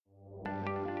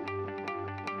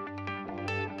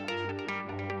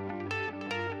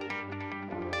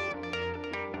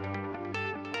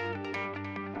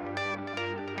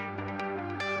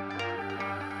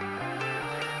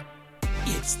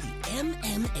It's the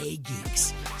MMA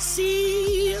Geeks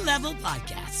C-Level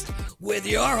Podcast with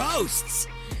your hosts,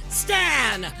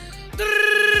 Stan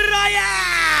Drayev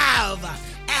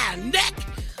and Nick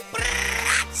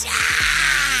Bracha.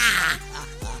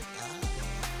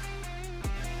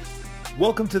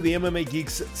 Welcome to the MMA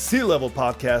Geeks C-Level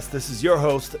Podcast. This is your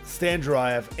host, Stan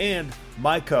Drayev, and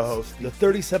my co-host, the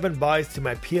 37 buys to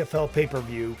my PFL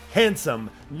pay-per-view,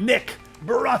 handsome Nick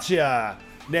Bracha.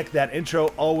 Nick, that intro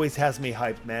always has me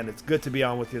hyped, man. It's good to be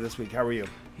on with you this week. How are you?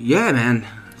 Yeah, man.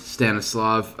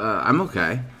 Stanislav. I'm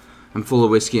okay. I'm full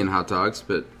of whiskey and hot dogs,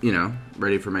 but,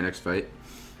 ready for my next fight.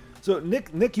 So,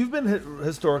 Nick, you've been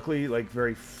historically,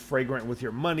 very fragrant with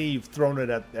your money. You've thrown it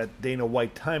at Dana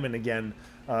White time and again,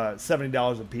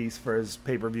 $70 a piece for his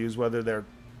pay-per-views, whether they're,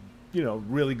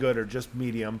 really good or just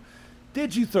medium.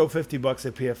 Did you throw $50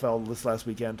 at PFL this last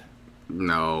weekend?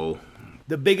 No.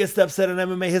 The biggest upset in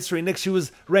MMA history. Nick, she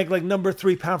was ranked number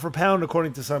 3 pound for pound,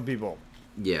 according to some people.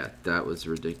 Yeah, that was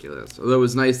ridiculous. Although it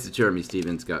was nice that Jeremy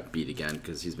Stevens got beat again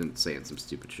because he's been saying some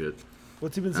stupid shit.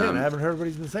 What's he been saying? I haven't heard what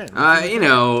he's been saying.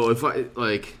 If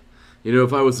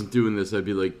I wasn't doing this, I'd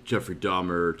be like Jeffrey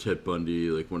Dahmer or Ted Bundy.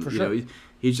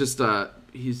 He's just Sean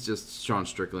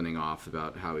Stricklanding off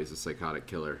about how he's a psychotic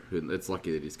killer. It's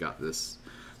lucky that he's got this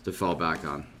to fall back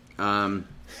on.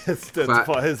 His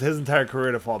entire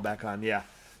career to fall back on. Yeah.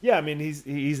 I mean,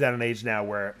 he's at an age now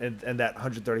where in that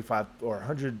 135 or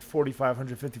 145,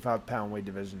 155 pound weight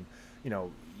division,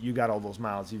 you got all those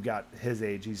miles. You've got his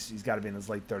age. He's got to be in his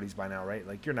late 30s by now, right?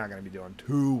 You're not going to be doing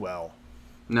too well.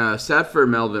 No, sad for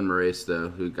Melvin Moraes though,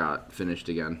 who got finished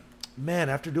again. Man,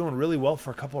 after doing really well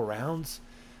for a couple of rounds,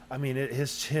 I mean,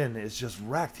 his chin is just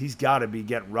wrecked. He's got to be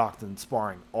getting rocked in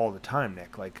sparring all the time,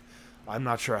 Nick. I'm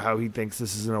not sure how he thinks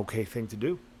this is an okay thing to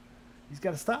do. He's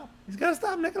got to stop. He's got to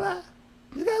stop, Nikolai.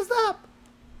 He's got to stop.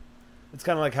 It's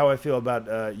kind of like how I feel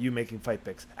about you making fight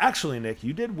picks. Actually, Nick,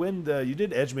 you did win. You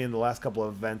did edge me in the last couple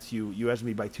of events. You edged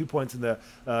me by 2 points in the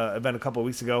event a couple of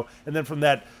weeks ago, and then from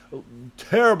that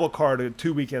terrible card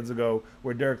 2 weekends ago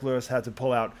where Derek Lewis had to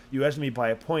pull out, you edged me by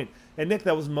a point. And Nick,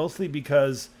 that was mostly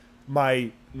because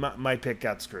my pick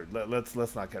got screwed.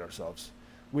 Let's not kid ourselves.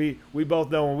 We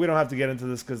both know, and we don't have to get into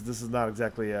this because this is not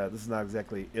exactly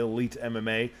elite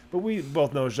MMA. But we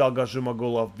both know Zhalga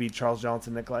Zhumagulov beat Charles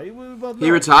Johnson. Nikolai, we both know.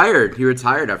 He retired. He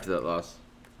retired after that loss.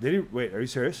 Did he? Wait, are you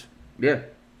serious? Yeah.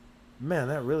 Man,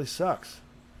 that really sucks.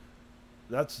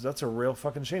 That's a real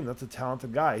fucking shame. That's a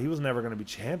talented guy. He was never going to be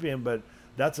champion, but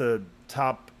that's a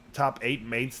top 8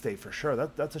 mainstay for sure.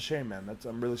 That's a shame, man.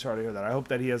 I'm really sorry to hear that. I hope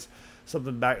that he has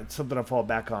something to fall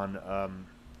back on.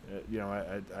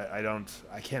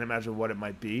 I can't imagine what it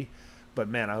might be, but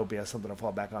man, I hope he has something to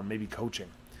fall back on. Maybe coaching.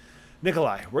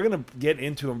 Nikolai, we're gonna get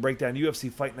into and break down UFC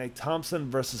Fight Night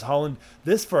Thompson versus Holland.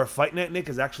 This for a fight night, Nick,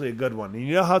 is actually a good one. And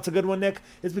you know how it's a good one, Nick?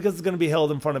 It's because it's gonna be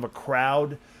held in front of a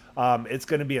crowd. It's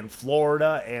going to be in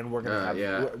Florida, and we're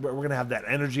gonna have that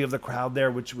energy of the crowd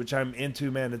there, which I'm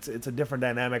into, man. It's a different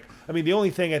dynamic. I mean, the only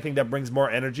thing I think that brings more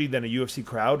energy than a UFC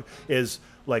crowd is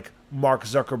Mark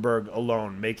Zuckerberg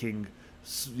alone making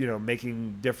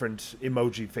different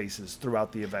emoji faces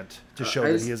throughout the event to show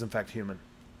that he is in fact human.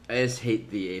 I just hate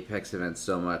the Apex events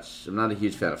so much. I'm not a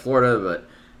huge fan of Florida, but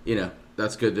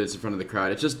that's good that it's in front of the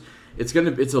crowd.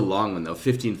 It's a long one though,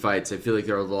 15 fights. I feel like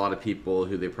there are a lot of people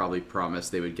who they probably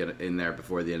promised they would get in there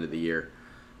before the end of the year.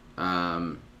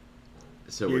 You're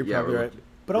probably right.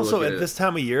 But also at this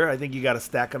time of year, I think you got to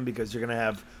stack them because you're going to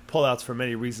have pullouts for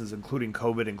many reasons, including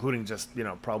COVID, including just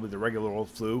probably the regular old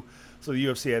flu. So the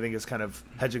UFC, I think, is kind of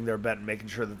hedging their bet and making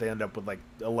sure that they end up with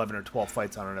 11 or 12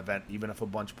 fights on an event, even if a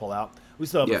bunch pull out. We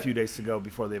still have a few days to go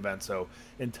before the event, so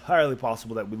entirely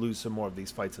possible that we lose some more of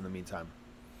these fights in the meantime.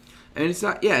 And it's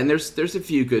not, and there's a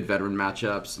few good veteran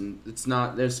matchups, and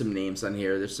there's some names on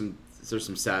here. There's some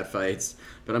sad fights,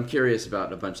 but I'm curious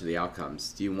about a bunch of the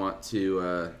outcomes. Do you want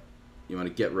to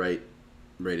get right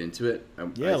into it?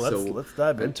 Let's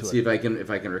dive into it. See if I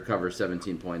can recover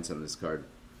 17 points on this card.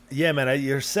 Yeah, man,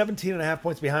 you're 17 and a half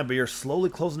points behind, but you're slowly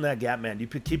closing that gap, man. You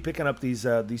keep picking up these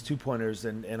 2-pointers,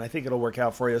 and I think it'll work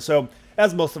out for you. So,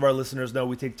 as most of our listeners know,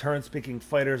 we take turns picking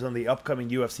fighters on the upcoming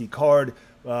UFC card.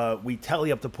 We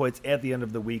tally up the points at the end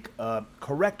of the week.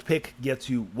 Correct pick gets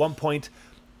you 1 point.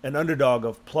 An underdog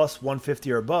of plus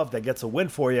 150 or above that gets a win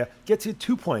for you gets you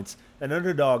 2 points. An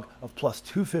underdog of plus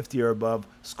 250 or above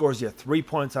scores you 3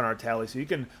 points on our tally. So you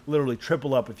can literally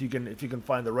triple up if you can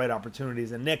find the right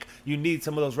opportunities. And Nick, you need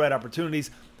some of those right opportunities.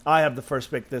 I have the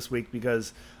first pick this week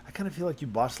because I kind of feel like you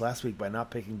botched last week by not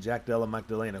picking Jack Della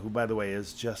Magdalena, who, by the way,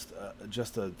 is just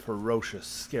a ferocious,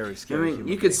 scary You human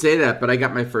could being. say that, but I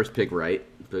got my first pick right.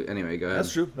 But anyway, go ahead.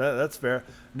 That's true. That's fair.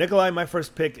 Nikolai, my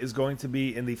first pick is going to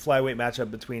be in the flyweight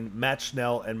matchup between Matt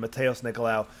Schnell and Mateus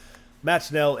Nicolau. Matt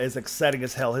Schnell is exciting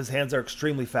as hell. His hands are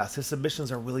extremely fast. His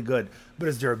submissions are really good, but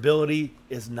his durability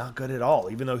is not good at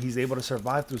all, even though he's able to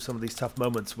survive through some of these tough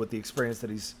moments with the experience that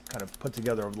he's kind of put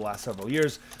together over the last several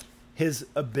years. His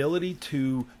ability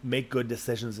to make good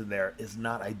decisions in there is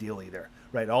not ideal either,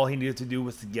 right? All he needed to do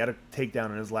was to get a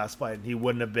takedown in his last fight, and he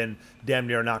wouldn't have been damn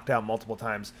near knocked out multiple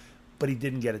times. But he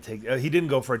didn't get he didn't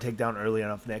go for a takedown early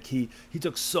enough, Nick. He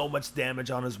took so much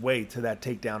damage on his way to that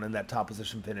takedown and that top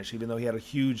position finish, even though he had a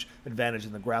huge advantage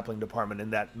in the grappling department in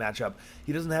that matchup.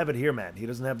 He doesn't have it here, man. He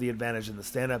doesn't have the advantage in the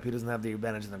stand-up. He doesn't have the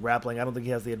advantage in the grappling. I don't think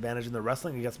he has the advantage in the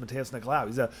wrestling against Mateus Nicolau.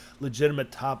 He's a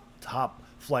legitimate top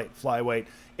flight flyweight,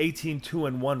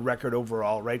 18-2-1 record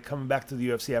overall, right? Coming back to the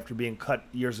UFC after being cut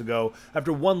years ago,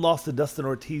 after one loss to Dustin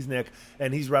Ortiz, Nick,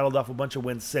 and he's rattled off a bunch of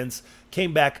wins since.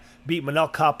 Came back, beat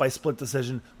Manel Kape by split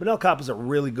decision. Manel Kape is a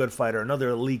really good fighter, another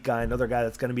elite guy, another guy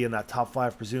that's going to be in that top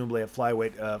 5, presumably at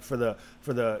flyweight for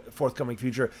the forthcoming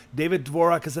future. David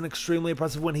Dvorak is an extremely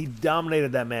impressive win. He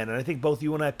dominated that man, and I think both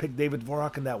you and I picked David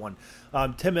Dvorak in that one.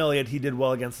 Tim Elliott, he did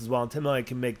well against as well, and Tim Elliott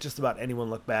can make just about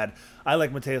anyone look bad. I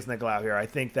like Mateus Nicolau here. I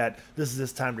think that this is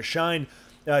his time to shine.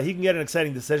 He can get an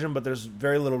exciting decision, but there's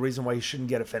very little reason why he shouldn't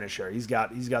get a finish here. He's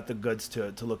got the goods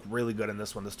to look really good in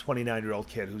this one. This 29-year-old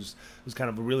kid who's kind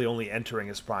of really only entering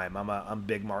his prime. I'm a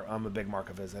big mark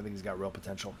of his. I think he's got real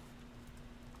potential.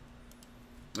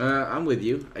 I'm with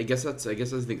you. I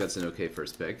think that's an okay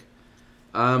first pick.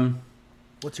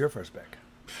 What's your first pick?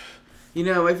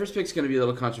 My first pick's going to be a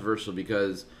little controversial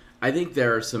because I think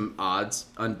there are some odds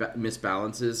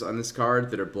misbalances on this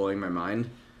card that are blowing my mind.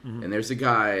 Mm-hmm. And there's a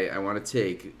guy I want to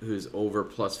take who's over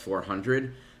plus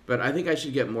 400, but I think I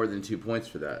should get more than 2 points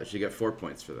for that. I should get 4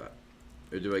 points for that.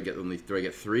 Or do I get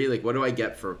 3? Like, what do I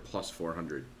get for plus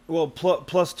 400? Well,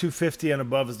 plus 250 and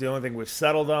above is the only thing we've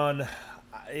settled on.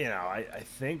 I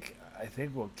think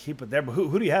we'll keep it there. But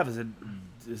who do you have? Is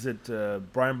it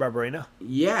Brian Barberena?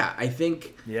 Yeah, I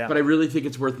think. Yeah. But I really think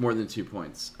it's worth more than 2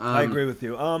 points. I agree with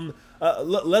you.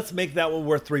 Let's make that one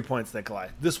worth 3 points, Nikolai.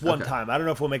 This one time. I don't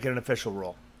know if we'll make it an official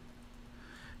rule.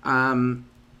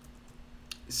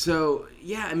 So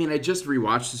yeah, I just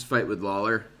rewatched this fight with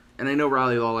Lawler, and I know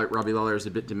Robbie Lawler is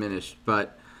a bit diminished,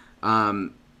 but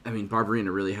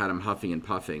Barberena really had him huffing and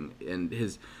puffing, and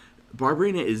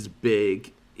Barberena is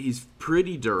big. He's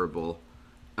pretty durable.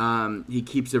 He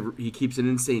keeps an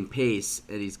insane pace,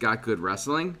 and he's got good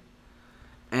wrestling.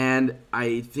 And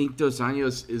I think Dos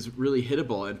Anjos is really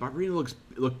hittable, and Barberena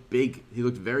looked big. He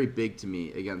looked very big to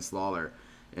me against Lawler.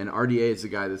 And RDA is a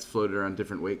guy that's floated around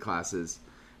different weight classes.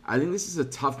 I think this is a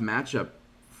tough matchup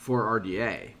for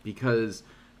RDA because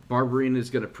Barberena is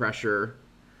going to pressure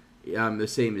the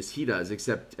same as he does,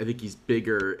 except I think he's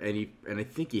bigger and I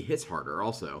think he hits harder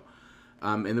also.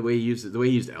 And the way he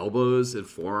used elbows and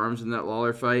forearms in that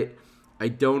Lawler fight, I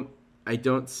don't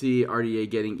see RDA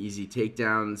getting easy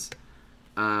takedowns.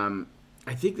 I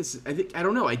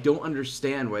don't know. I don't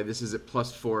understand why this is at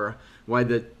plus 4. Why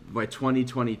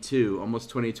 2022, almost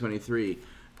 2023,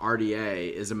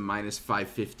 RDA is a minus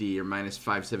 550 or minus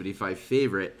 575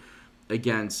 favorite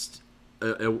against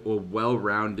a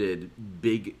well-rounded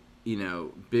big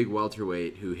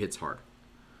welterweight who hits hard.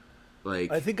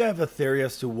 Like, I think I have a theory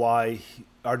as to why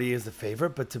RDA is the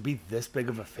favorite, but to be this big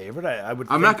of a favorite, I would.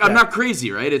 I'm not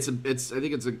crazy, right? I think it's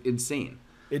insane.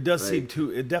 It does seem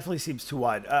too. It definitely seems too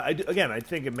wide. I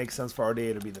think it makes sense for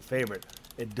RDA to be the favorite.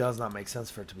 It does not make sense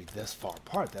for it to be this far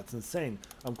apart. That's insane.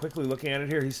 I'm quickly looking at it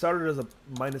here. He started as a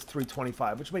minus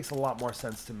 325, which makes a lot more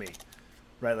sense to me,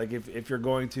 right? Like if you're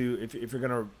going to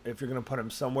put him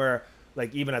somewhere,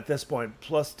 like even at this point,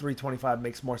 plus 325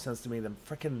 makes more sense to me than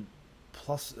freaking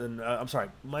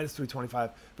minus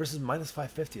 325 versus minus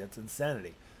 550. That's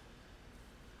insanity.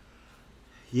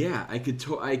 Yeah,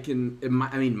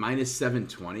 minus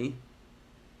 720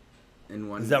 in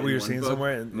one. Is that what you're one seeing book.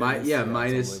 Somewhere?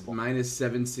 Minus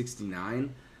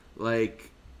 769.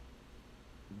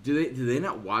 Do they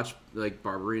not watch like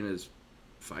Barberena's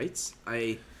fights?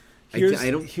 I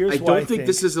don't think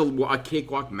this is a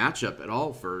cakewalk matchup at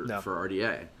all for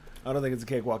RDA. I don't think it's a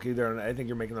cakewalk either, and I think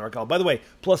you're making the right call. By the way,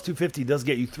 plus 250 does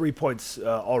get you 3 points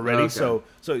already, okay.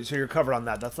 so you're covered on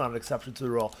that. That's not an exception to the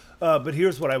rule. But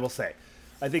here's what I will say.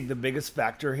 I think the biggest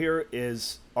factor here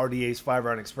is RDA's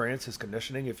 5-round experience, his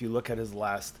conditioning. If you look at his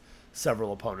last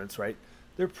several opponents, right,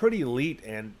 they're pretty elite,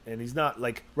 and he's not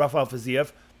like Rafael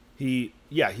Fiziev.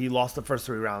 he lost the first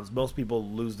 3 rounds. Most people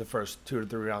lose the first 2 or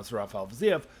 3 rounds to Rafael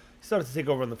Fiziev. He started to take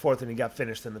over in the 4th, and he got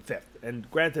finished in the 5th. And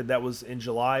granted, that was in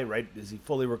July, right? Is he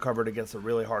fully recovered against a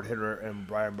really hard hitter and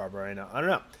Brian Barberena? I don't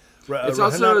know. It's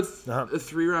also a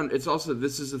 3-round.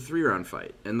 This is a 3-round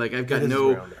fight, and like I've got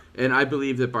and I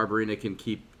believe that Barberena can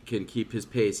keep his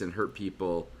pace and hurt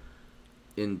people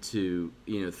into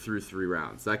through 3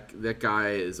 rounds. That guy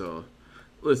is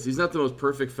listen. He's not the most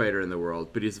perfect fighter in the world,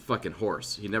 but he's a fucking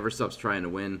horse. He never stops trying to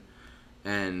win,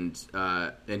 and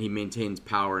he maintains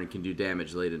power and can do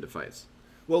damage late into fights.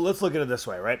 Well, let's look at it this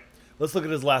way, right? Let's look at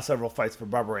his last several fights for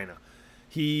Barberena.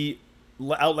 He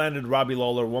outlanded Robbie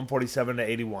Lawler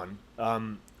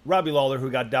 147-81. Robbie Lawler, who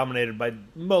got dominated by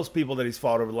most people that he's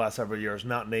fought over the last several years,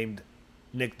 not named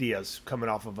Nick Diaz, coming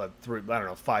off of a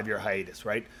 5-year hiatus,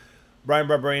 right? Brian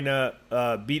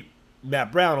Barberena beat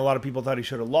Matt Brown. A lot of people thought he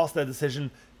should have lost that decision.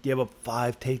 Gave up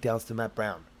 5 takedowns to Matt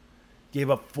Brown.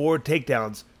 Gave up 4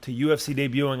 takedowns to UFC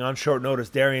debuting on short notice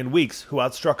Darian Weeks, who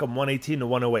outstruck him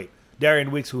 118-108.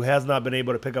 Darian Weeks, who has not been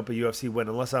able to pick up a UFC win,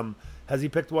 has he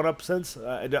picked one up since?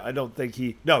 I don't think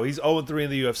he's 0-3 in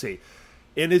the UFC.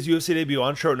 In his UFC debut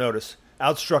on short notice,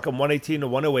 outstruck him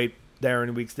 118-108,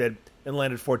 Darian Weeks did, and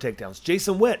landed 4 takedowns.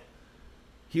 Jason Witt,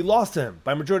 he lost to him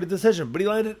by majority decision, but he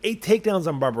landed 8 takedowns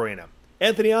on Barberena.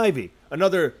 Anthony Ivy,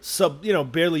 another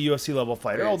barely UFC level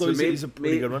fighter, although he's a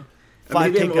pretty good one.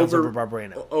 5 takedowns over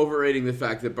Barberena. Overrating the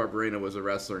fact that Barberena was a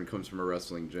wrestler and comes from a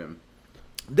wrestling gym.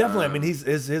 Definitely. I mean,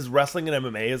 his wrestling and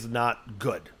MMA is not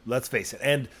good. Let's face it.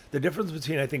 And the difference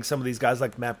between, I think, some of these guys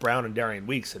like Matt Brown and Darian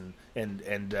Weeks and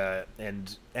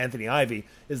Anthony Ivy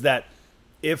is that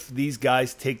if these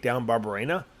guys take down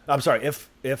Barberena, if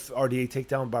RDA take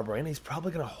down Barberena, he's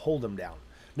probably going to hold him down.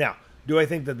 Now, do I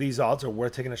think that these odds are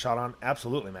worth taking a shot on?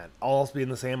 Absolutely, man. All else being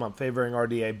the same, I'm favoring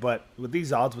RDA. But with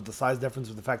these odds, with the size difference,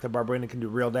 with the fact that Barberena can do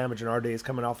real damage and RDA is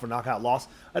coming off for knockout loss,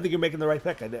 I think you're making the right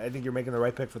pick. I think you're making the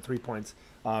right pick for 3 points.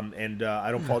 And I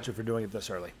don't fault you for doing it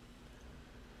this early.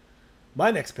 My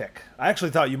next pick. I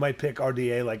actually thought you might pick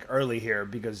RDA like early here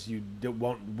because you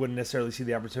wouldn't necessarily see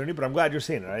the opportunity, but I'm glad you're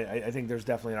seeing it. I think there's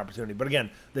definitely an opportunity. But again,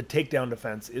 the takedown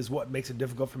defense is what makes it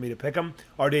difficult for me to pick him.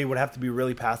 RDA would have to be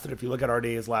really past it. If you look at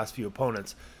RDA's last few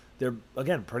opponents, they're,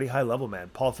 again, pretty high level, man.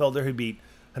 Paul Felder, who beat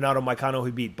Renato Moicano,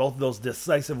 who beat both of those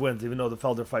decisive wins, even though the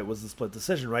Felder fight was a split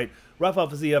decision, right? Rafael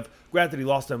Fiziev, granted he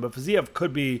lost him, but Fiziev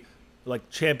could be like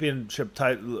championship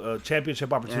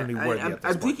opportunity worthy.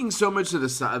 I'm thinking so much of the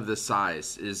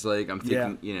size is like I'm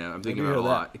thinking about a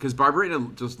lot because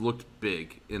Barberena just looked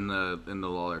big in the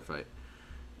Lawler fight.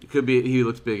 It could be he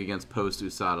looks big against post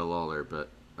USADA Lawler, but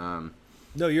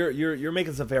no, you're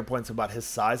making some fair points about his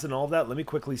size and all of that. Let me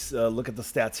quickly look at the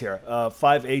stats here.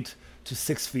 5'8" to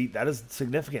 6 feet. That is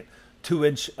significant.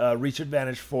 2-inch reach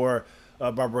advantage for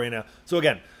Barberena. So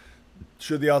again,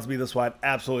 should the odds be this wide?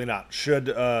 Absolutely not. Should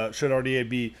RDA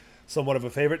be somewhat of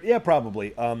a favorite? Yeah,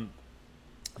 probably.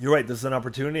 You're right. This is an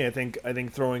opportunity. I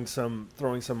think throwing some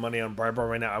money on Barber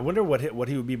right now. I wonder what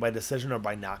he would be by decision or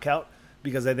by knockout,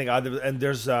 because I think either, and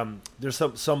there's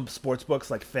some sports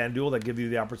books like FanDuel that give you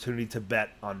the opportunity to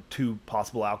bet on 2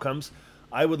 possible outcomes.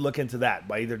 I would look into that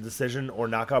by either decision or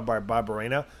knockout by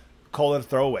Barberena. Call it a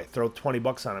throwaway. Throw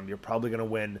 $20 on him. You're probably going to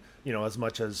win, as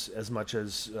much as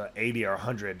 80 or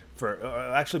 100 for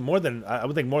actually more than, I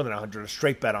would think more than 100. A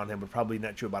straight bet on him would probably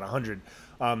net you about 100.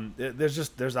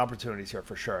 There's opportunities here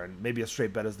for sure, and maybe a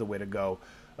straight bet is the way to go,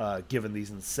 given these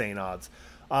insane odds.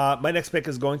 My next pick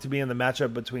is going to be in the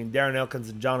matchup between Darren Elkins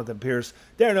and Jonathan Pierce.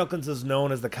 Darren Elkins is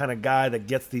known as the kind of guy that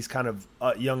gets these kind of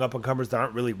young up-and-comers that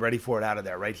aren't really ready for it out of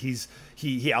there, right? He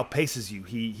outpaces you.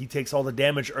 He takes all the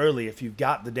damage early if you've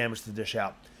got the damage to dish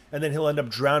out. And then he'll end up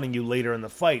drowning you later in the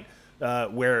fight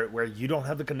where you don't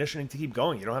have the conditioning to keep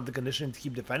going. You don't have the conditioning to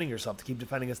keep defending yourself, to keep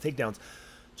defending his takedowns.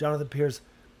 Jonathan Pierce,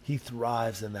 he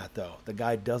thrives in that, though. The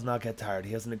guy does not get tired.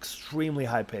 He has an extremely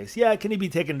high pace. Yeah, can he be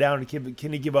taken down? Can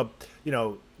he give up,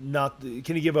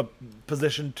 can he give up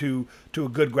position to a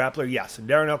good grappler? Yes, and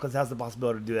Darren Elkins has the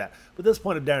possibility to do that. But this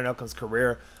point of Darren Elkins'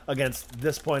 career against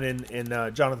this point in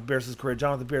Jonathan Pierce's career,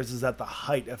 Jonathan Pierce is at the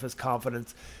height of his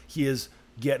confidence. He is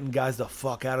getting guys the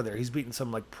fuck out of there. He's beaten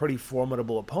some pretty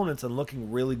formidable opponents and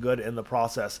looking really good in the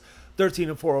process.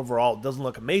 13-4 overall. Doesn't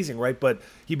look amazing, right? But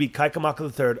he beat Kai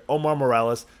Kamaka III, Omar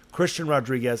Morales, Christian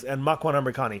Rodriguez, and Makwan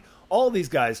Amrikani. All of these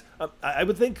guys, I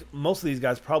would think most of these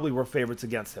guys probably were favorites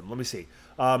against him. Let me see.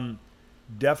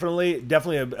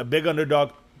 Definitely a big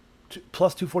underdog,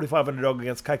 plus 245 underdog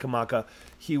against Kai Kamaka.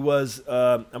 He was,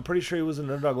 I'm pretty sure he was an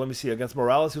underdog. Let me see. Against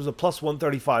Morales, he was a plus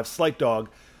 135 slight dog.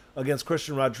 Against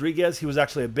Christian Rodriguez, he was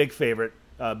actually a big favorite.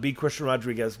 beat Christian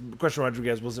Rodriguez. Christian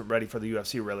Rodriguez wasn't ready for the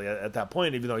UFC really at that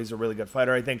point, even though he's a really good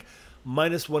fighter. I think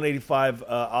minus 185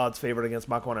 odds favored against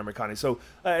Makwan Amerikani. So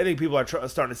I think people are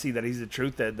starting to see that he's the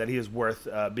truth, that he is worth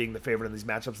being the favorite in these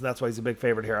matchups, and that's why he's a big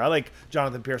favorite here. I like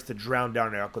Jonathan Pierce to drown down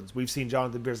Aaron Elkins. We've seen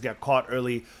Jonathan Pierce get caught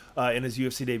early in his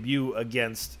UFC debut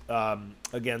against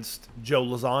Joe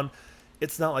Lazon.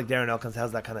 It's not like Darren Elkins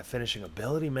has that kind of finishing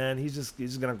ability, man. He's just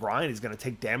going to grind. He's going to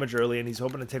take damage early, and he's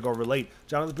hoping to take over late.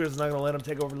 Jonathan Pierce is not going to let him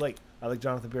take over late. I like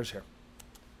Jonathan Pierce here.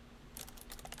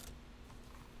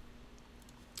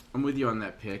 I'm with you on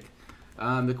that pick.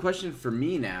 The question for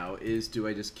me now is, do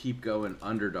I just keep going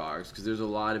underdogs? Because there's a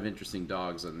lot of interesting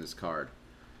dogs on this card.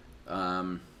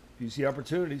 You see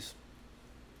opportunities.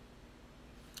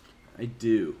 I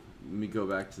do. Let me go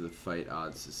back to the fight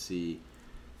odds to see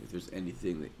if there's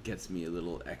anything that gets me a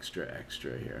little extra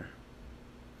here.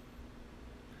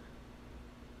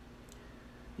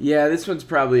 Yeah, this one's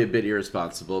probably a bit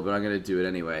irresponsible, but I'm going to do it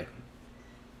anyway.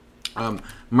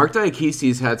 Mark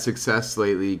Diakiese's had success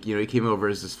lately. You know, he came over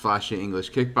as this flashy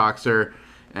English kickboxer,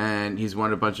 and he's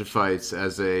won a bunch of fights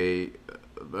as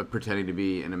pretending to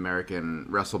be an American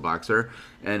wrestle boxer,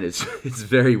 and it's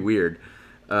very weird,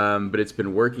 but it's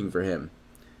been working for him.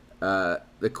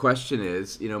 The question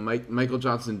is, you know, Michael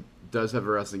Johnson does have a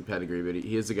wrestling pedigree, but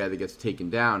he is the guy that gets taken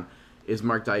down. Is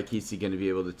Mark Diakiese going to be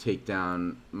able to take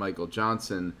down Michael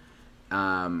Johnson?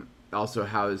 Also,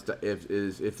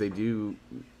 if they do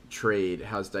trade,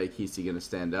 how's Diakiese going to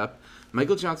stand up?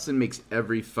 Michael Johnson makes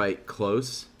every fight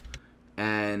close,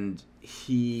 and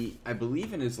I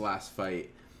believe in his last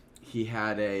fight, he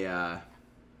had a.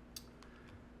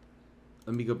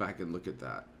 Let me go back and look at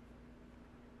that.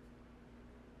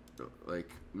 Like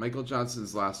Michael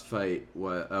Johnson's last fight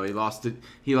he lost it.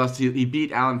 He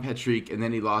beat Alan Petrick, and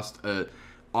then he lost a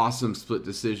awesome split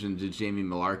decision to Jamie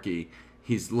Malarkey.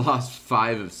 He's lost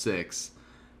 5 of 6.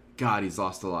 God, he's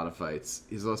lost a lot of fights.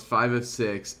 He's lost 5 of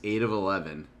 6, 8 of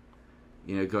 11.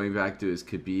 You know, going back to his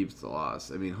Khabib's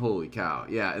loss. I mean, holy cow!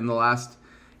 Yeah, in the last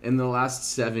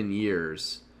 7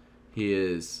 years, he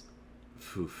is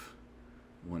 1-5,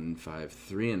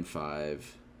 3-5.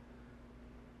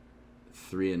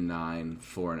 3-9,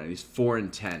 4-9. He's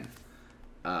 4-10.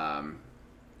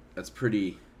 That's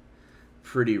pretty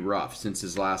rough since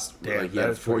his last. He had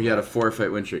a 4-fight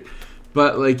win streak.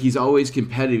 But like he's always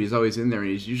competitive. He's always in there, and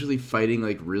he's usually fighting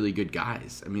like really good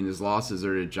guys. I mean, his losses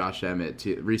are to Josh Emmett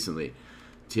recently,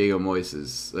 Diego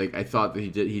Moises. Like I thought that he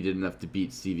did enough to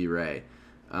beat Stevie Ray.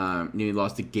 He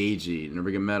lost to Gaethje,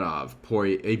 Nurmagomedov,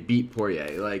 Poirier. He beat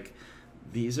Poirier. Like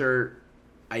these are,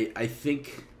 I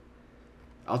think.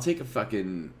 I'll take a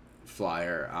fucking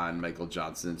flyer on Michael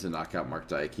Johnson to knock out Mark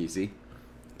Diakiese.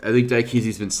 I think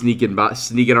Diakiese's been sneaking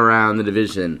around the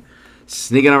division,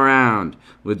 sneaking around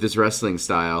with this wrestling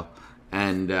style,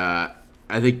 and I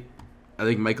think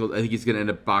he's going to end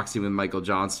up boxing with Michael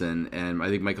Johnson, and I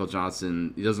think Michael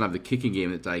Johnson, he doesn't have the kicking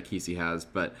game that Diakiese has,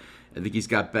 but I think he's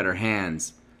got better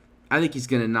hands. I think he's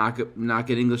going to knock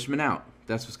an Englishman out.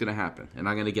 That's what's going to happen, and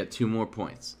I'm going to get 2 more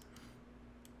points.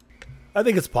 I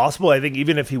think it's possible. I think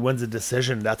even if he wins a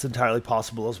decision, that's entirely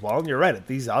possible as well. And you're right. At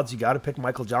these odds, you got to pick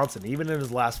Michael Johnson. Even in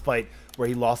his last fight where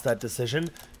he lost that decision,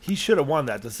 he should have won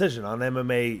that decision. On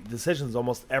MMA decisions,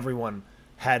 almost everyone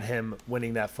had him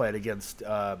winning that fight against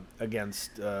Malarkey.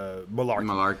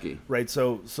 Right?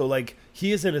 So like,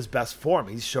 he is in his best form.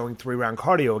 He's showing 3-round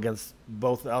cardio against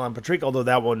both Alan Petrick, although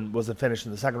that one wasn't finished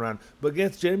in the second round. But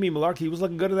against Jamie Malarkey, he was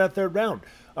looking good in that third round.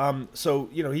 So,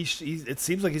 you know, it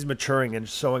seems like he's maturing and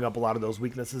showing up a lot of those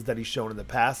weaknesses that he's shown in the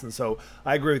past. And so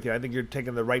I agree with you. I think you're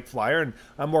taking the right flyer, and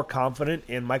I'm more confident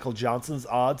in Michael Johnson's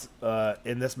odds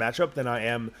in this matchup than I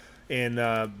am in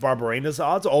Barberena's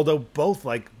odds, although both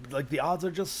like the odds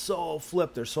are just so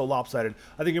flipped, they're so lopsided.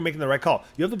 I think you're making the right call.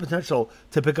 You have the potential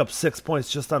to pick up 6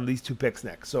 points just on these 2 picks,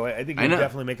 Nick. So I think you're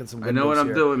definitely making some good moves. I know what I'm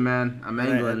here. doing, man. I'm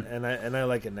angling. And I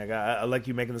like it, Nick. I like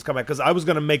you making this comeback, because I was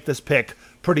going to make this pick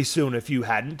pretty soon if you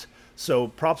hadn't. So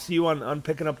props to you on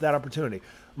picking up that opportunity.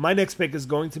 My next pick is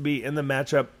going to be in the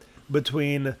matchup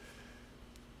between...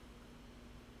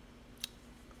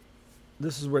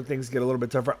 This is where things get a little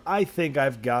bit tougher. I think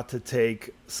I've got to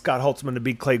take Scott Holtzman to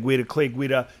beat Clay Guida. Clay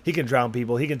Guida, he can drown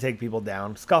people. He can take people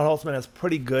down. Scott Holtzman has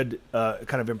pretty good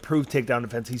kind of improved takedown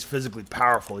defense. He's physically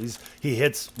powerful. He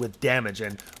hits with damage.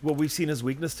 And what we've seen his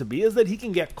weakness to be is that he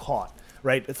can get caught.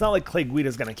 Right? It's not like Clay Guida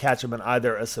is going to catch him in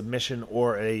either a submission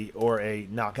or a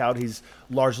knockout. He's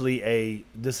largely a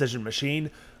decision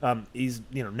machine. He's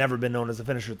never been known as a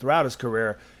finisher throughout his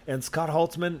career. And Scott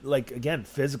Holtzman, like again,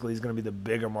 physically, he's going to be the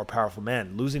bigger, more powerful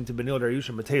man. Losing to Beneil Dariush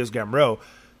and Mateus Gamrot,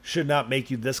 should not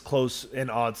make you this close in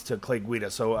odds to Clay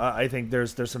Guida. So I think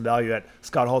there's some value at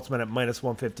Scott Holtzman at minus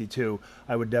 152.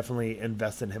 I would definitely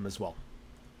invest in him as well.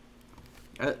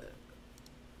 I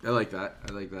like that.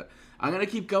 I'm going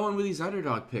to keep going with these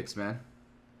underdog picks, man.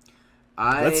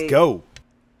 Let's go.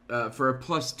 For a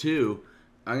 +2,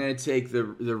 I'm going to take the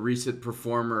recent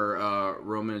performer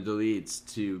Roman Dolidze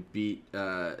to beat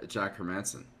Jack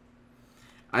Hermansson.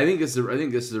 I think this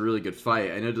is a really good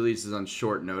fight. I know Dolidze is on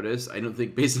short notice. I don't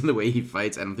think, based on the way he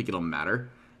fights, I don't think it'll matter.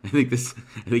 I think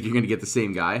you're going to get the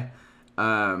same guy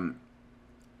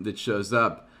that shows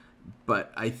up.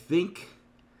 But I think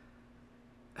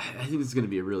this is going to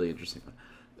be a really interesting one.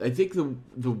 I think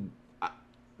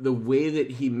the way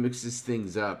that he mixes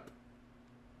things up,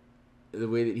 the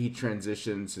way that he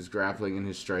transitions his grappling and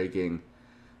his striking,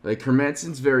 like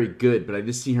Hermansson's very good, but I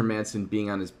just see Hermansson being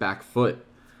on his back foot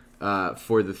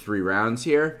for the 3 rounds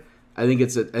here. I think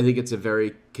it's a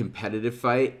very competitive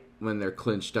fight when they're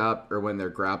clinched up or when they're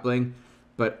grappling,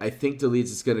 but I think Dolidze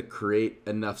is going to create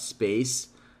enough space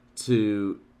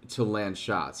to land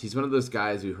shots. He's one of those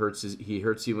guys who hurts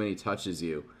you when he touches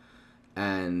you,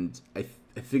 and I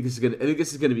think this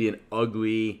is going to be an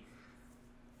ugly.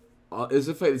 It's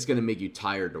a fight that's going to make you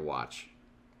tired to watch,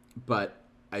 but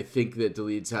I think that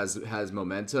Dolidze has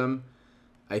momentum.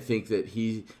 I think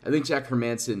Jack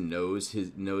Hermansson knows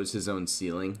his own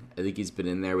ceiling. I think he's been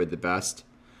in there with the best.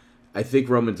 I think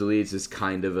Roman Dolidze is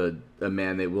kind of a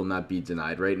man that will not be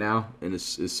denied right now, and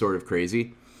is sort of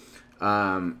crazy.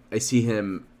 I see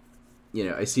him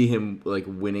like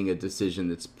winning a decision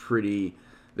that's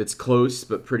close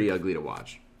but pretty ugly to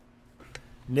watch.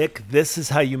 Nick, this is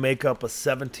how you make up a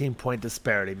 17-point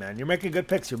disparity, man. You're making good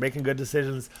picks. You're making good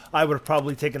decisions. I would have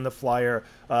probably taken the flyer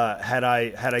had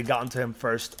I gotten to him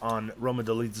first on Roman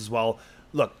Dolidze as well.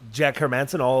 Look, Jack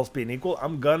Hermansson, all else being equal,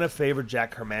 I'm going to favor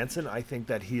Jack Hermansson. I think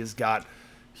that he's got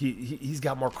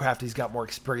more craft. He's got more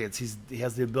experience. He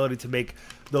has the ability to make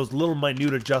those little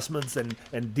minute adjustments and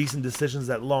decent decisions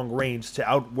at long range to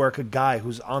outwork a guy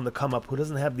who's on the come up, who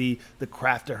doesn't have the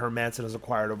craft that Hermansson has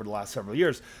acquired over the last several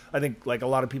years. I think like a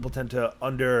lot of people tend to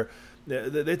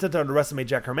underestimate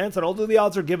Jack Hermansson, although the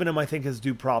odds are giving him, I think, his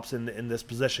due props in this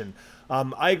position.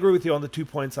 I agree with you on the 2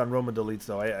 points on Roman Dolidze,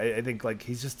 though. I think like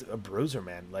he's just a bruiser,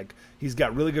 man. Like he's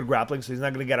got really good grappling, so he's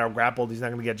not going to get out grappled. He's not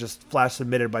going to get just flash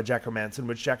submitted by Jack Hermansson,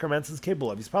 which Jack Hermansson's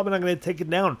capable of. He's probably not going to take it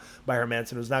down by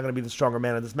Hermansson, who's not going to be the stronger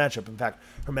man in this matchup. In fact,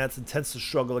 Hermansson tends to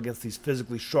struggle against these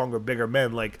physically stronger, bigger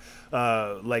men like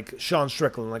Sean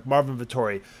Strickland, like Marvin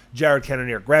Vettori, Jared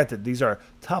Cannonier. Granted, these are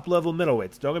top-level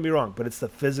middleweights. Don't get me wrong, but it's the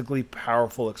physically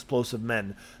powerful, explosive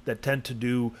men that tend to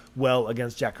do well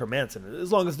against Jack Hermansson,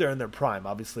 as long as they're in their prime.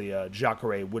 Obviously,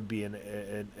 Jacare would be an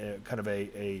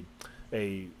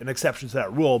exception to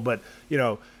that rule, but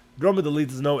Roman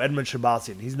Dolidze is no Edmund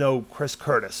Shabazian. He's no Chris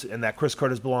Curtis, and that Chris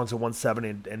Curtis belongs at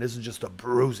 170 and isn't just a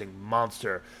bruising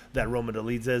monster that Roman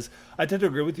Dolidze is. I tend to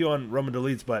agree with you on Roman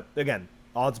Dolidze, but again,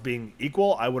 odds being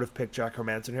equal, I would have picked Jack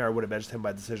Hermansson here. I would have edged him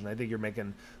by decision. I think you're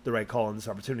making the right call on this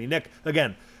opportunity. Nick,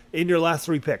 again, in your last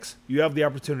 3 picks, you have the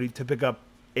opportunity to pick up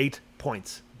 8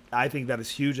 points. I think that is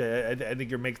huge. I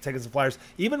think you're taking some flyers.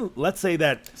 Even let's say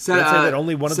that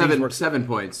only one of these works. 7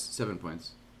 points. 7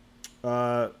 points.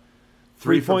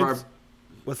 3 points.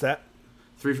 What's that?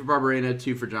 3 for Barberena,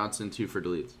 2 for Johnson, 2 for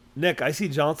Dolidze. Nick, I see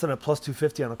Johnson at plus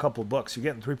 250 on a couple of books. You're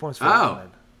getting 3 points for that,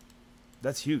 man.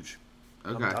 That's huge.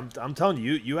 Okay. I'm telling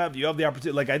you, you have the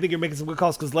opportunity. Like I think you're making some good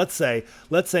calls because let's say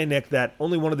Nick that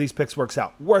only one of these picks works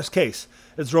out. Worst case,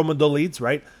 it's Roman Dolidze,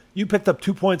 right? You picked up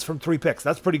 2 points from 3 picks.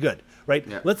 That's pretty good, right?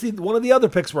 Yeah. Let's see one of the other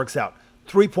picks works out.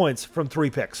 3 points from 3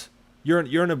 picks. You're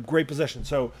in a great position.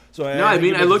 So I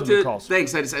looked at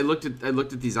thanks. I looked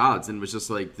at these odds and was just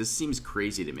like, this seems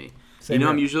crazy to me. Same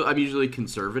I'm usually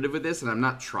conservative with this, and I'm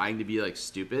not trying to be like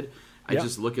stupid. I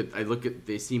just look at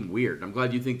they seem weird. I'm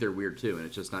glad you think they're weird too, and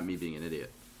it's just not me being an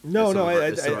idiot.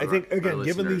 I think again,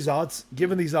 given these odds,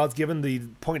 given the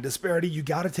point disparity, you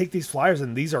got to take these flyers,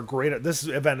 and these are great. This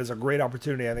event is a great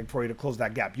opportunity, I think, for you to close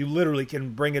that gap. You literally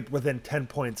can bring it within 10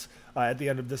 points at the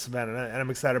end of this event, and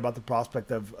I'm excited about the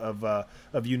prospect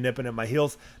of you nipping at my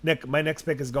heels. Nick, my next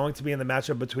pick is going to be in the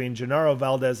matchup between Gennaro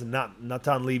Valdez and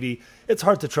Natan Levy. It's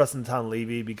hard to trust Natan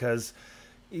Levy because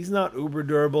he's not uber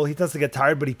durable. He tends to get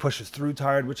tired, but he pushes through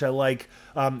tired, which I like.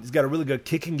 He's got a really good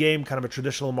kicking game, kind of a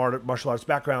traditional martial arts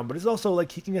background, but he's also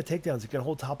like he can get takedowns. He can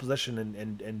hold top position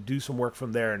and do some work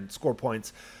from there and score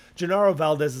points. Gennaro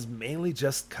Valdez is mainly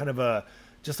just kind of a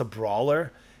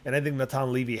brawler. And I think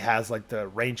Natan Levy has like the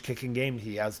range kicking game.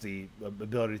 He has the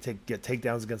ability to get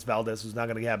takedowns against Valdez, who's not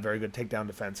going to have very good takedown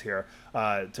defense here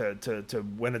to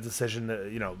win a decision.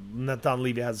 Natan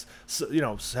Levy has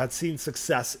had seen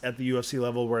success at the UFC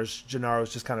level, whereas Gennaro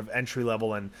is just kind of entry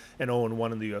level and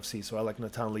 0-1 in the UFC. So I like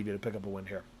Natan Levy to pick up a win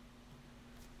here.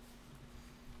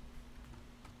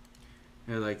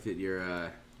 I like that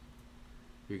you're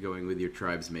going with your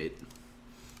tribes mate.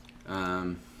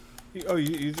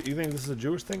 You think this is a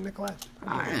Jewish thing, Nikolai?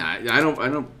 I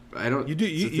don't.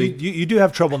 You do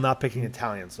have trouble not picking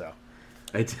Italians, though.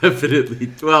 I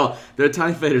definitely. Well, the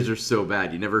Italian fighters are so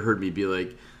bad. You never heard me be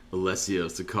like Alessio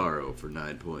Sicaro for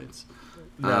 9 points.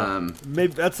 No,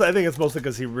 maybe I think it's mostly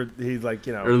because he's like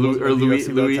or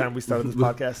Luigi. Time we started this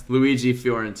podcast. Luigi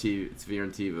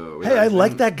Fiorentivo. Hey, I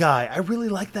like that guy. I really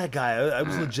like that guy. I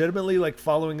was legitimately like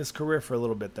following his career for a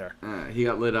little bit there. He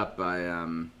got lit up by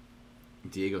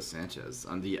Diego Sanchez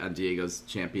on Diego's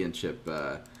championship.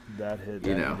 Run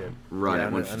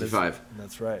at 155.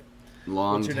 That's right.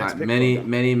 Long time,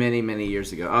 many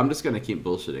years ago. I'm just gonna keep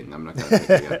bullshitting. I'm not gonna pick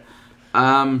it again.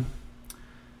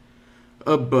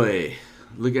 Oh boy.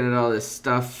 Looking at all this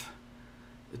stuff,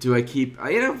 do I keep?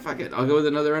 Fuck it. I'll go with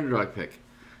another underdog pick.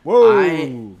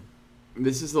 Whoa!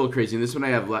 This is a little crazy. And this one I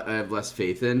have I have less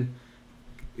faith in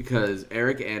because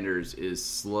Eric Anders is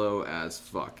slow as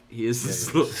fuck. He is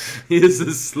the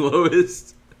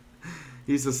slowest.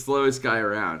 He's the slowest guy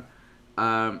around.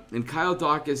 And Kyle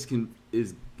Dawkins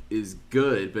is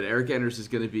good, but Eric Anders is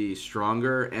going to be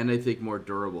stronger and I think more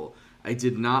durable. I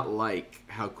did not like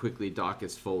how quickly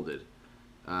Dawkins folded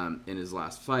in his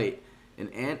last fight. And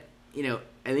I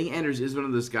think Anders is one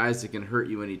of those guys that can hurt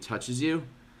you when he touches you.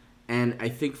 And I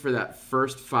think for that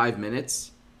first 5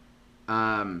 minutes,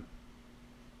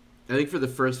 maybe the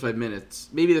first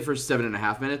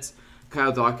 7.5 minutes,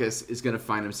 Kyle Dawkins is going to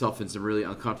find himself in some really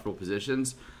uncomfortable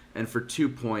positions. And for 2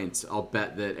 points, I'll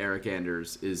bet that Eric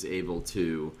Anders is able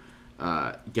to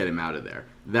get him out of there.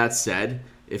 That said,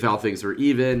 if all things were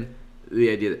even, the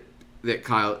idea that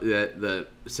the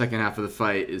second half of the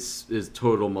fight is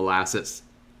total molasses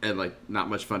and like not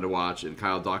much fun to watch, and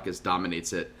Kyle Dawkins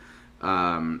dominates it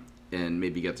and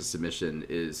maybe gets a submission,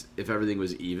 is if everything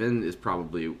was even, is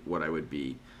probably what I would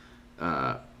be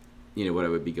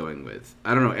going with.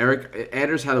 I don't know. Eric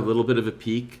Anders had a little bit of a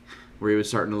peak where he was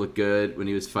starting to look good when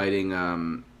he was fighting.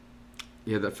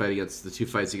 He had that fight against the 2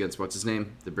 fights against what's his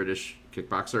name, the British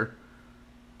kickboxer.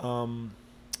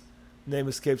 Name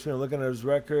escapes me. I'm looking at his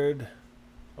record.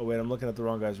 Oh wait, I'm looking at the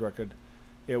wrong guy's record.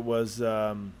 It was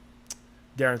Darren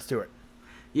Stewart.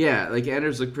 Yeah, like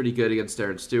Anders looked pretty good against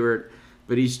Darren Stewart,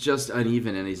 but he's just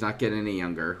uneven and he's not getting any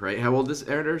younger, right? How old is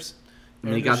Anders?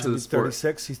 When he got to the sport,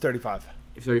 36. He's 35.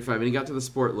 35, and he got to the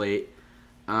sport late.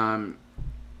 So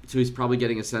he's probably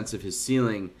getting a sense of his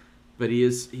ceiling, but he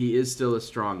is still a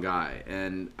strong guy.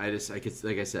 And I could,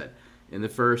 like I said, in the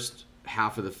first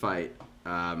half of the fight,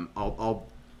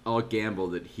 I'll gamble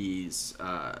that he's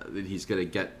going to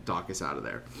get Dawkins out of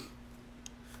there.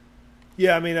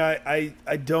 Yeah, I mean,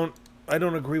 I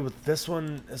don't agree with this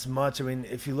one as much. I mean,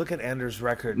 if you look at Anders'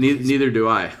 record, neither do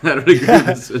I. I don't agree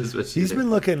with this. He's been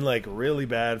looking like really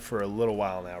bad for a little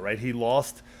while now, right? He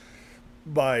lost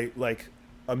by like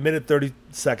a minute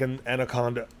 30-second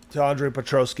anaconda to Andre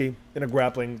Petrosky in a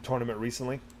grappling tournament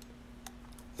recently,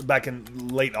 back in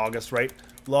late August, right?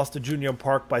 Lost to Junior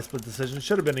Park by split decision.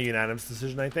 Should have been a unanimous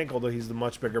decision, I think, although he's the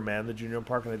much bigger man than Junior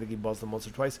Park, and I think he buzzed him once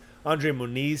or twice. Andre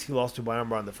Muniz, he lost to by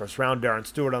armbar in the first round. Darren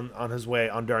Stewart on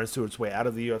Darren Stewart's way out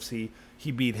of the UFC,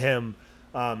 he beat him.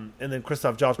 And then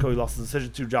Krzysztof Jotko, he lost the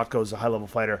decision to. Jotko is a high-level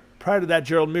fighter. Prior to that,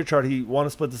 Gerald Meerchart, he won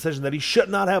a split decision that he should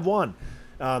not have won.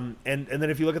 And then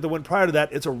if you look at the win prior to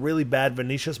that, it's a really bad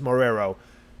Vinicius Morero.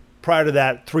 Prior to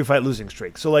that, 3-fight losing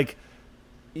streak. So, like,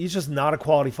 he's just not a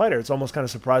quality fighter. It's almost kind of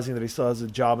surprising that he still has a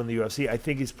job in the UFC. I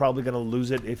think he's probably going to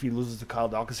lose it if he loses to Kyle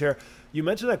Dawkins here. You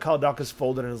mentioned that Kyle Dawkins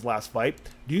folded in his last fight.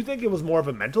 Do you think it was more of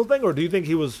a mental thing, or do you think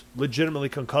he was legitimately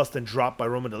concussed and dropped by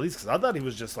Roman Dolidze? Because I thought he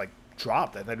was just, like,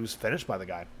 dropped. I thought he was finished by the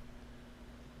guy.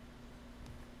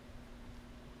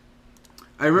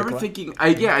 I remember thinking,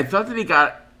 I thought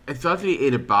that he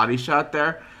ate a body shot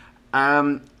there.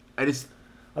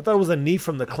 I thought it was a knee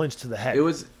from the clinch to the head.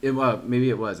 Maybe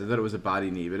it was. I thought it was a body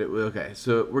knee, but okay.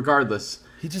 So regardless,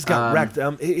 he just got wrecked.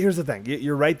 Here's the thing: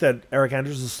 you're right that Eric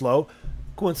Anders is slow.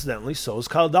 Coincidentally, so is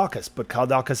Kyle Dawkins. But Kyle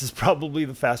Dawkins is probably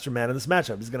the faster man in this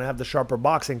matchup. He's going to have the sharper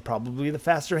boxing, probably the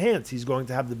faster hands. He's going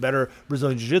to have the better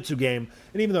Brazilian Jiu-Jitsu game.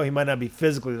 And even though he might not be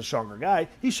physically the stronger guy,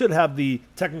 he should have the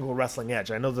technical wrestling edge.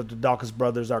 I know that the Dawkins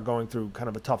brothers are going through kind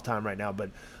of a tough time right now,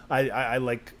 but I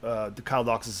like Kyle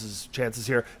Dawkins' chances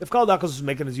here. If Kyle Dawkins was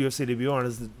making his UFC debut on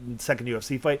his second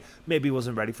UFC fight, maybe he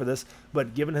wasn't ready for this.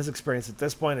 But given his experience at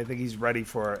this point, I think he's ready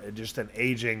for just an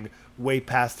aging way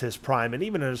past his prime. And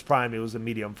even in his prime, he was a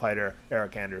medium fighter,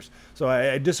 Eric Anders. So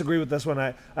I disagree with this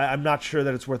one. I'm not sure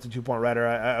that it's worth the 2-point rider.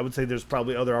 I would say there's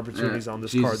probably other opportunities on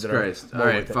this card that Christ. are more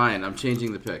All right, worth it. fine. I'm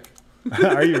changing the pick.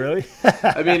 Are you really?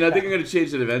 I mean, I think I'm going to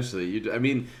change it eventually.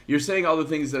 You're saying all the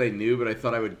things that I knew, but I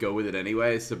thought I would go with it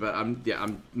anyway. So, but I'm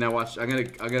now watch. I'm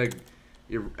gonna.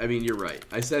 You're right.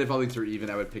 I said if all things were even,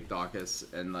 I would pick Dawkins,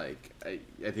 and like I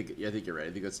think you're right.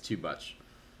 I think that's too much.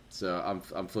 So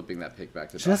I'm flipping that pick back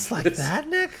to just Dawkins. like that,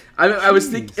 Nick. I was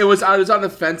thinking I was on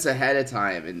the fence ahead of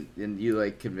time, and you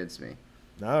like convinced me.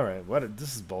 All right,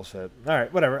 this is bullshit. All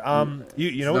right, whatever.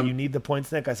 You know what? You need the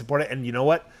points, Nick. I support it, and you know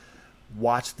what?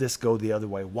 Watch this go the other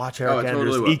way. Watch Eric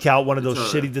Anders eke out one of those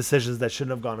shitty decisions that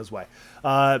shouldn't have gone his way.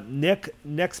 Nick,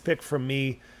 next pick from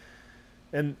me,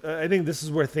 and I think this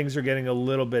is where things are getting a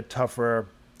little bit tougher.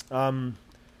 I'm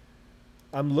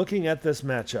looking at this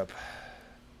matchup.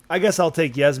 I guess I'll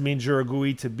take Yasmin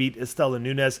Juragui to beat Estela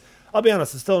Nunes. I'll be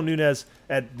honest, Estela Nunes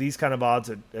at these kind of odds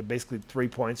at basically 3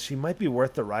 points, she might be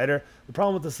worth the rider. The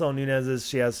problem with Estela Nunes is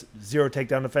she has 0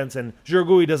 takedown defense, and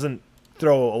Juragui doesn't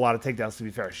throw a lot of takedowns, to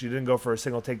be fair. She didn't go for a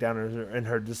single takedown in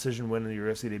her decision win in the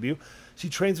UFC debut. She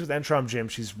trains with Entram Gym.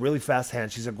 She's really fast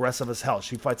hand. She's aggressive as hell.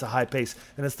 She fights a high pace.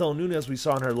 And Estela Nunes, we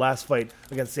saw in her last fight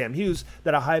against Sam Hughes,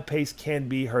 that a high pace can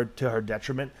be to her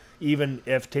detriment, even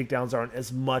if takedowns aren't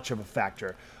as much of a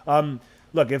factor.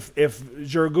 Look, if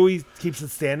Juragui keeps it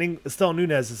standing, Estela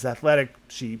Nunes is athletic.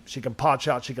 She can pot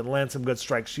shot. She can land some good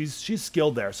strikes. She's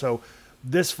skilled there. So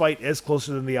this fight is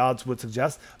closer than the odds would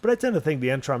suggest, but I tend to think the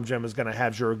Entram Gym is going to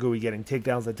have Juragui getting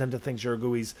takedowns. I tend to think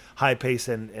Juragui's high pace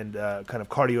and kind of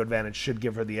cardio advantage should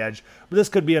give her the edge. But this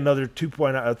could be another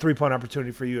 3-point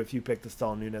opportunity for you if you pick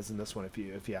Estela Nunes in this one, if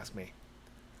you ask me.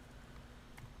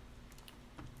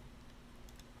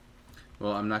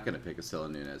 Well, I'm not going to pick Estela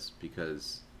Nunes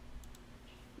because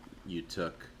you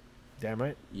took Damn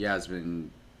right.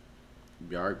 Yasmin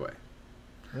Juragui.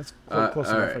 That's close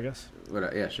enough, right. I guess.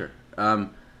 Yeah, sure. Oh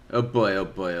boy.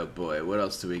 What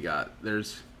else do we got?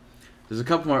 There's a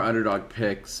couple more underdog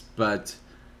picks, but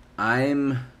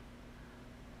I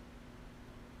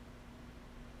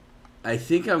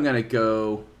think I'm gonna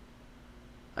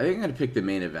pick the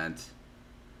main event.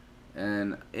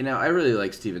 And I really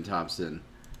like Stephen Thompson,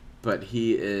 but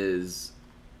he is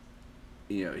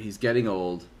he's getting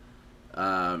old.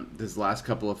 His last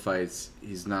couple of fights,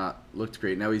 he's not looked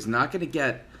great. Now he's not gonna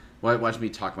get. Watch me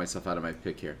talk myself out of my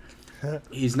pick here.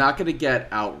 He's not going to get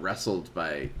out-wrestled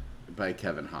by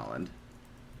Kevin Holland.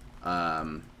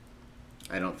 I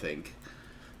don't think.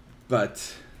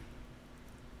 But,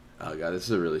 oh god, this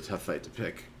is a really tough fight to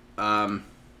pick. I'm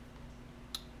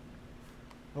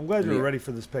glad you were ready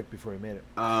for this pick before you made it.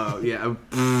 Oh, yeah.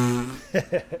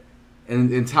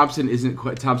 and Thompson isn't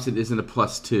a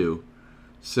 +2.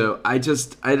 So I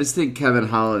just think Kevin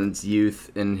Holland's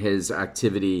youth and his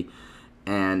activity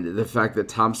and the fact that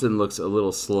Thompson looks a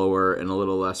little slower and a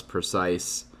little less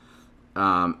precise,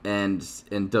 and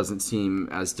doesn't seem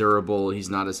as durable. He's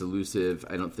not as elusive,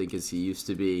 I don't think, as he used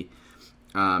to be.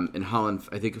 And Holland,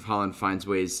 I think if Holland finds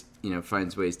ways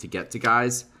to get to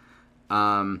guys,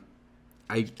 I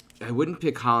wouldn't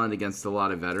pick Holland against a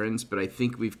lot of veterans, but I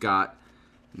think we've got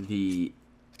the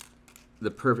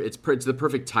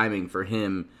perfect timing for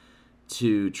him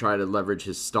to try to leverage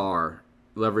his star.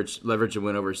 Leverage a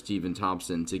win over Stephen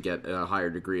Thompson to get a higher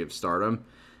degree of stardom,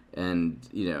 and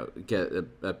get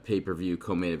a pay-per-view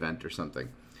co-main event or something.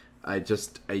 I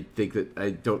don't think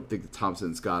that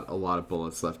Thompson's got a lot of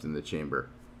bullets left in the chamber,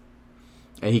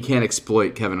 and he can't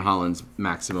exploit Kevin Holland's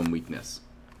maximum weakness.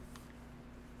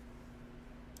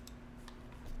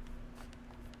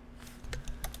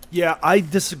 Yeah, I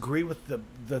disagree with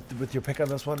with your pick on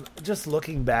this one. Just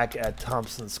looking back at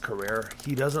Thompson's career,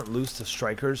 he doesn't lose to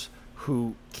strikers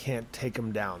who can't take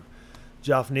him down.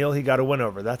 Geoff Neal, he got a win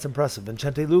over. That's impressive.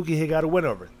 Vincente Luque, he got a win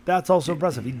over. That's also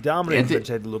impressive. He dominated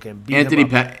Vincente Luque and beat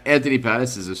him up. Anthony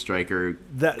Pettis is a striker.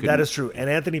 That is true. And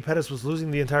Anthony Pettis was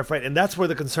losing the entire fight. And that's where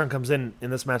the concern comes in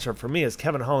this matchup for me, is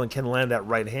Kevin Holland can land that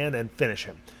right hand and finish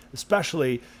him.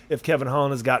 Especially if Kevin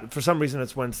Holland has got, for some reason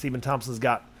it's when Stephen Thompson's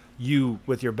got you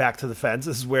with your back to the fence.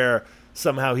 This is where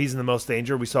somehow he's in the most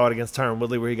danger. We saw it against Tyron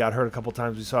Woodley where he got hurt a couple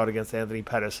times. We saw it against Anthony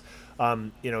Pettis.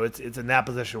 It's in that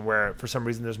position where for some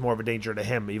reason there's more of a danger to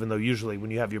him, even though usually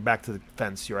when you have your back to the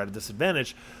fence, you're at a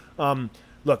disadvantage.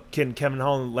 Look, can Kevin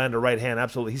Holland land a right hand?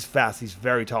 Absolutely. He's fast. He's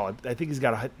very tall. I think he's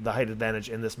got the height advantage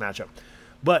in this matchup.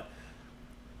 But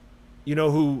you know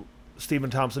who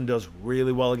Stephen Thompson does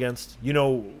really well against? You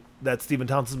know that Stephen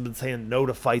Thompson's been saying no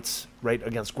to fights, right,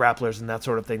 against grapplers and that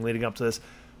sort of thing leading up to this.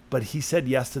 But he said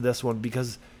yes to this one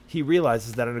because he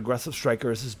realizes that an aggressive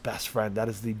striker is his best friend. That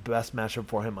is the best matchup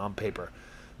for him on paper.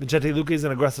 Vicente Luque is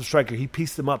an aggressive striker. He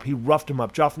pieced him up. He roughed him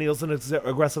up. Joff Neal's an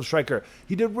aggressive striker.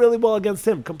 He did really well against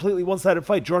him. Completely one-sided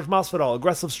fight. George Masvidal,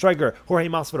 aggressive striker. Jorge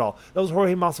Masvidal. That was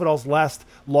Jorge Masvidal's last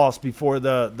loss before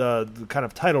the kind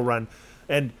of title run.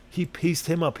 And he pieced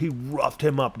him up. He roughed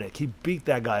him up, Nick. He beat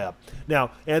that guy up. Now,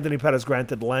 Anthony Pettis,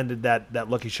 granted, landed that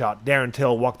lucky shot. Darren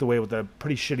Till walked away with a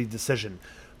pretty shitty decision.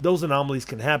 Those anomalies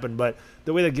can happen, but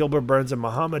the way that Gilbert Burns and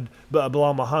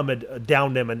Bilal Muhammad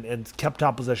downed him and kept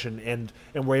opposition and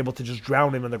were able to just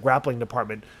drown him in the grappling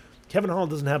department, Kevin Holland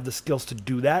doesn't have the skills to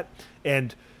do that.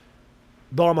 And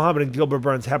Bilal Muhammad and Gilbert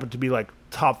Burns happen to be like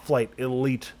top flight,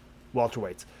 elite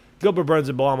welterweights. Gilbert Burns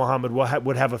and Bilal Muhammad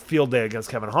would have a field day against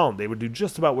Kevin Holland. They would do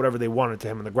just about whatever they wanted to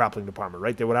him in the grappling department,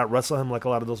 right? They would out-wrestle him like a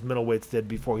lot of those middleweights did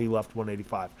before he left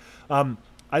 185.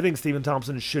 I think Stephen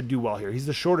Thompson should do well here. He's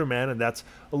the shorter man, and that's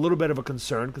a little bit of a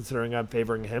concern considering I'm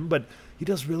favoring him, but he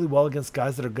does really well against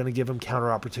guys that are going to give him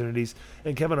counter opportunities,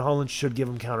 and Kevin Holland should give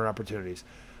him counter opportunities.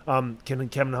 Can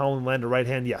Kevin Holland land a right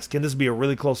hand? Yes. Can this be a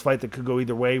really close fight that could go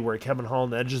either way where Kevin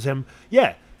Holland edges him?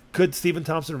 Yeah. Could Stephen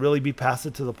Thompson really be past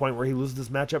it to the point where he loses this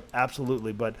matchup?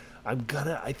 Absolutely, but I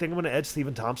think I'm gonna edge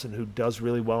Stephen Thompson, who does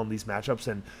really well in these matchups,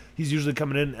 and he's usually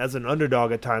coming in as an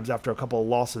underdog at times after a couple of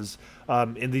losses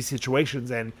in these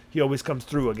situations, and he always comes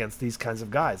through against these kinds of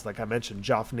guys. Like I mentioned,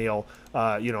 Joff Neal,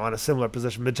 on a similar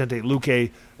position, Vicente Luque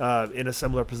in a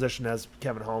similar position as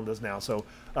Kevin Holland is now. So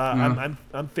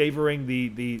I'm favoring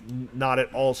the not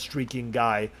at all streaking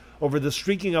guy over the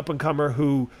streaking up and comer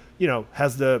who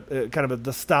has the kind of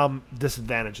the style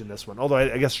disadvantage in this one. Although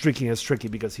I guess streaking is tricky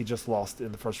because he just lost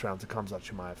in the first round to Khamzat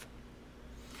Chimaev.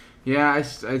 Yeah, I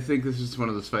think this is one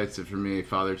of those fights that for me,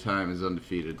 Father Time is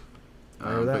undefeated.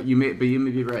 But you may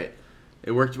be right.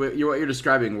 It worked. What you're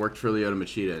describing worked for Lyoto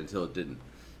Machida until it didn't.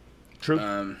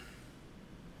 True.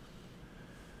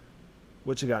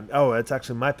 What you got? Oh, it's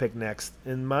actually my pick next.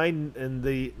 In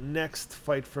the next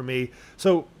fight for me.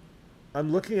 So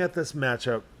I'm looking at this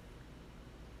matchup.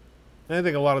 I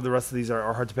think a lot of the rest of these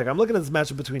are hard to pick. I'm looking at this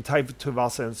matchup between Tai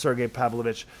Tuivasa and Sergey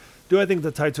Pavlovich. Do I think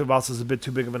that Tai Tuivasa is a bit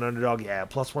too big of an underdog? Yeah,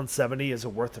 plus 170. Is it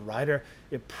worth the rider?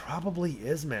 It probably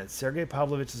is, man. Sergey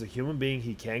Pavlovich is a human being.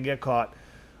 He can get caught.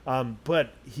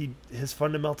 But his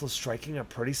fundamental striking are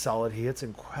pretty solid. He hits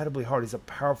incredibly hard. He's a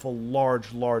powerful,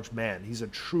 large man. He's a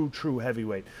true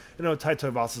heavyweight. Tai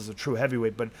Tuivasa is a true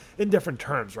heavyweight, but in different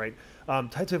terms, right?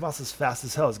 Tai Tuivasa is fast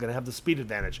as hell. He's going to have the speed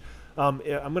advantage. I'm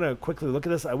going to quickly look at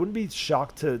this. I wouldn't be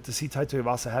shocked to see Tai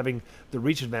Tuivasa having the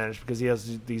reach advantage because he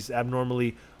has these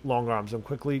abnormally long arms. I'm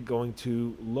quickly going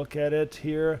to look at it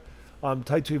here. Tai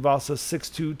Tuivasa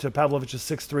 6'2" to Pavlovich's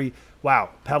 6'3".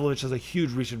 Wow, Pavlovich has a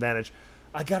huge reach advantage.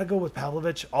 I got to go with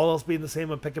Pavlovich. All else being the same,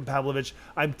 I'm picking Pavlovich.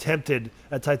 I'm tempted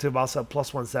at Tai Tuivasa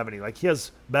plus 170. Like, he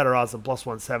has better odds than plus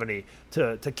 170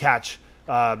 to catch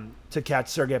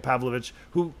Sergey Pavlovich,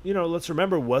 who, let's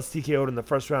remember, was TKO'd in the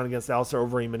first round against Alistair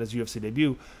Overeem in his UFC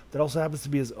debut. That also happens to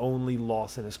be his only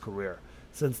loss in his career.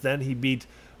 Since then, he beat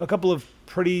a couple of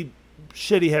pretty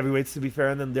shitty heavyweights, to be fair,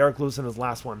 and then Derek Lewis in his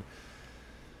last one.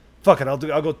 Fuck it, I'll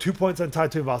go 2 points on Tai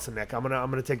Tuivasa, Nick. I'm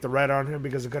gonna take the red on him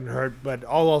because it couldn't hurt, but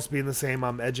all else being the same,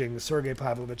 I'm edging Sergey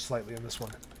Pavlovich slightly in this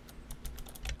one.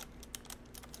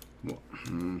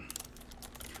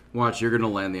 Watch, you're gonna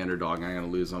land the underdog, and I'm gonna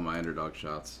lose all my underdog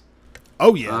shots.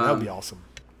 Oh yeah, that would be awesome.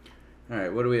 All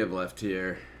right, what do we have left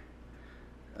here?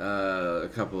 A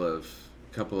couple of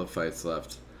fights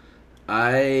left.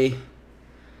 I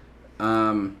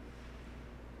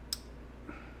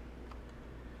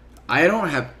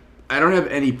don't have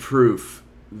any proof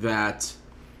that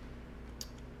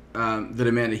that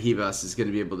Amanda Ribas is going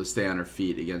to be able to stay on her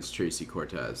feet against Tracy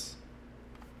Cortez.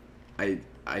 I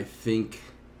think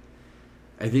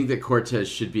that Cortez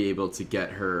should be able to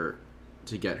get her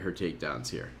takedowns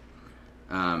here.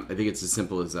 I think it's as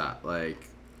simple as that. Like,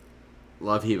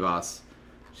 love Ribas.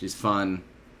 She's fun.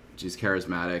 She's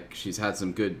charismatic. She's had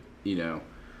some good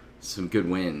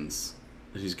wins.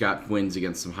 She's got wins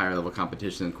against some higher level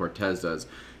competition than Cortez does.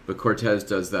 But Cortez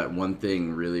does that one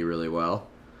thing really, really well.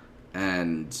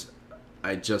 And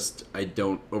I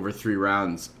don't, over 3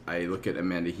 rounds, I look at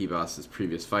Amanda Ribas'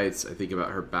 previous fights, I think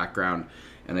about her background,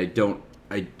 and I don't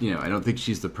think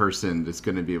she's the person that's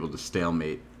going to be able to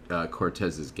stalemate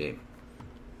Cortez's game.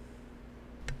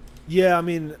 Yeah, I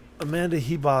mean, Amanda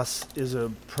Ribas is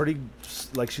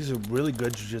she's a really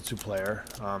good jiu-jitsu player.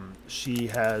 She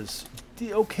has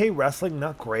the okay wrestling,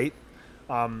 not great.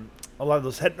 a lot of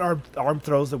those head and arm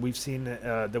throws that we've seen,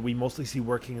 that we mostly see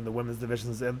working in the women's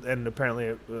divisions and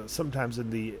apparently sometimes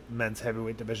in the men's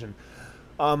heavyweight division.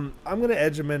 I'm going to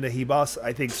edge Amanda Ribas.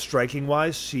 I think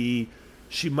striking-wise, she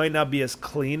might not be as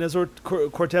clean as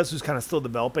Cortez, who's kind of still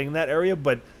developing in that area,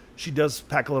 but she does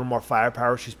pack a little more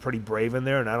firepower. She's pretty brave in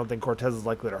there, and I don't think Cortez is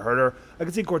likely to hurt her. I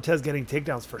can see Cortez getting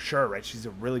takedowns for sure, right? She's a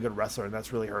really good wrestler, and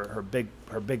that's really her big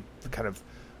kind of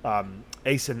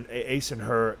ace in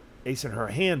her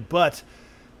hand. But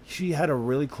she had a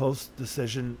really close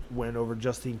decision win over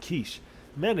Justine Kish.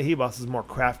 Amanda Ribas is more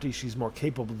crafty. She's more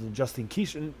capable than Justine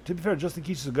Kish. And to be fair, Justine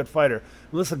Kish is a good fighter.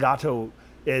 Melissa Gatto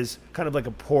is kind of like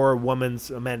a poor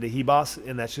woman's Amanda Ribas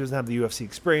in that she doesn't have the UFC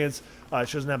experience.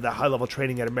 She doesn't have that high-level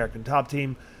training at American Top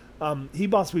Team.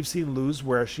 Ribas we've seen lose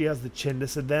where she has the chin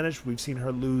disadvantage. We've seen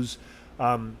her lose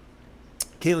Caitlin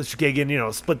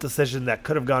Chukagian, split decision that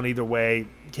could have gone either way.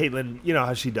 Caitlin, you know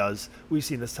how she does. We've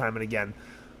seen this time and again.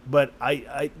 But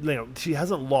she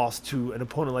hasn't lost to an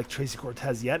opponent like Tracy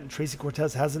Cortez yet, and Tracy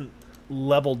Cortez hasn't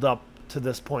leveled up to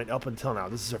this point up until now.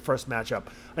 This is her first matchup.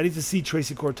 I need to see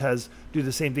Tracy Cortez do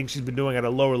the same thing she's been doing at a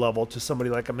lower level to somebody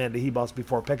like Amanda Ribas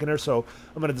before picking her. So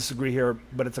I'm going to disagree here,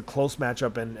 but it's a close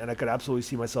matchup, and I could absolutely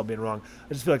see myself being wrong.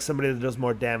 I just feel like somebody that does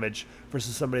more damage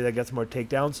versus somebody that gets more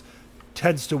takedowns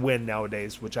tends to win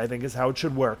nowadays, which I think is how it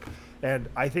should work. And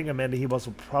I think Amanda Ribas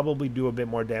will probably do a bit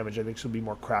more damage. I think she'll be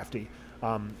more crafty.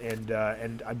 And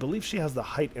I believe she has the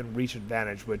height and reach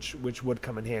advantage, which would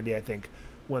come in handy, I think,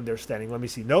 when they're standing. Let me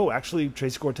see. No, actually,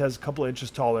 Tracy Cortez is a couple of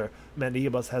inches taller. Amanda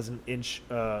Ribas has an inch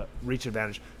reach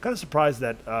advantage. Kind of surprised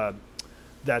that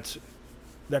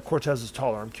Cortez is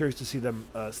taller. I'm curious to see them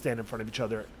stand in front of each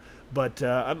other. But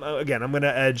I'm going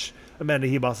to edge Amanda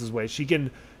Ribas' way. She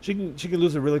can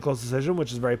lose a really close decision,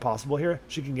 which is very possible here.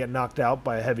 She can get knocked out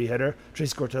by a heavy hitter.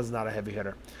 Tracy Cortez is not a heavy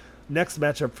hitter. Next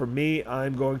matchup for me,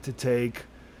 I'm going to take.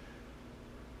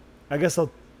 I guess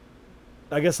I'll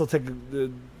take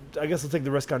the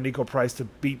risk on Nico Price to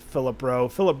beat Philip Rowe.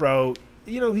 Philip Rowe,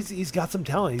 he's got some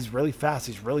talent. He's really fast.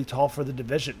 He's really tall for the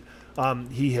division.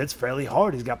 He hits fairly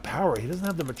hard. He's got power. He doesn't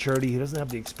have the maturity. He doesn't have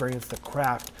the experience, the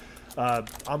craft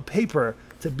on paper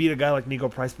to beat a guy like Nico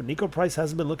Price. But Nico Price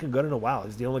hasn't been looking good in a while.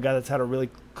 He's the only guy that's had a really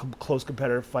close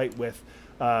competitive fight with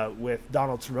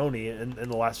Donald Cerrone in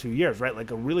the last few years, right?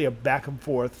 Like a back and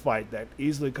forth fight that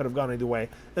easily could have gone either way,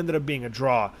 ended up being a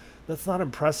draw. That's not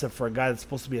impressive for a guy that's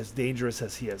supposed to be as dangerous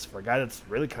as he is, for a guy that's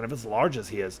really kind of as large as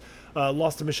he is.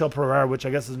 Lost to Michel Pereira, which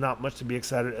I guess is not much to be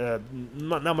excited,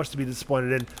 not much to be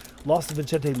disappointed in. Lost to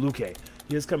Vicente Luque.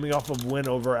 He is coming off of a win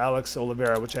over Alex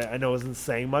Oliveira, which I know isn't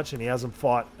saying much, and he hasn't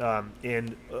fought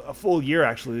in a full year,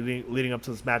 actually, leading up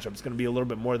to this matchup. It's going to be a little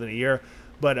bit more than a year.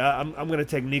 But I'm going to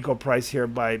take Nico Price here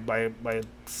by a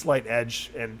slight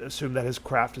edge and assume that his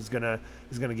craft is going to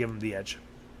give him the edge.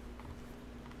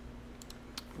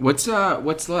 What's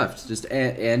left? Just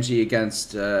Angie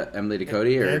against Emily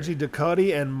Ducote, or Angie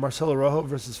Ducote and Marcelo Rojo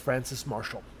versus Francis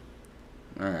Marshall.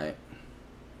 All right.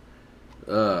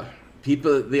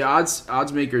 People, the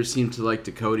odds makers seem to like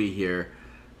Ducote here.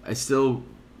 I still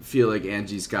feel like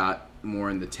Angie's got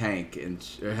more in the tank and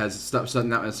has stuff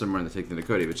not necessarily more in the tank than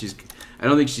Ducote, but I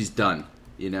don't think she's done.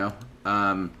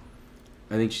 I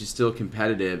think she's still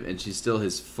competitive, and she still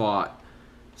has fought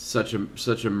such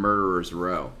a murderer's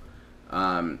row.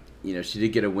 She did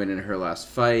get a win in her last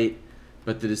fight,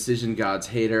 but the decision gods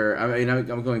hate her.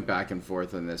 I'm going back and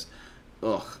forth on this.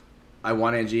 I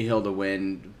want Angie Hill to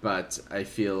win, but I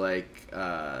feel like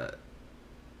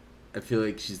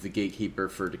she's the gatekeeper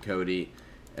for Ducote,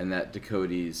 and that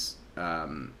Ducote's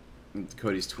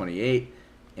 28.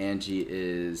 Angie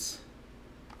is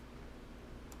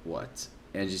what?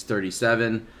 Angie's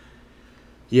 37.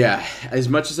 Yeah, as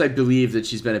much as I believe that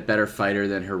she's been a better fighter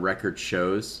than her record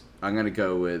shows, I'm gonna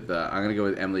go with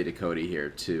Emily Ducote here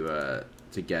to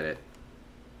get it.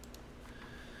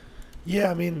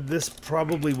 Yeah, this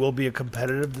probably will be a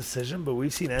competitive decision, but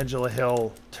we've seen Angela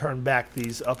Hill turn back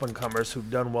these up-and-comers who've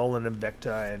done well in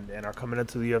Invicta and are coming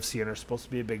into the UFC and are supposed to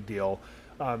be a big deal.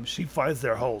 She finds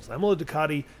their holes. Emily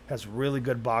Ducote has really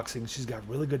good boxing. She's got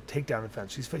really good takedown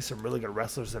defense. She's faced some really good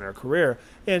wrestlers in her career,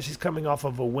 and she's coming off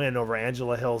of a win over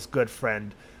Angela Hill's good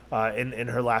friend in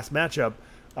her last matchup,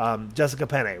 Jessica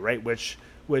Penne, right? Which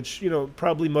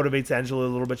probably motivates Angela a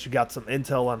little bit. She got some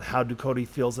intel on how Ducote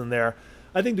feels in there.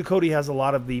 I think Ducote has a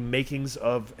lot of the makings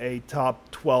of a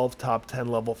top 12, top 10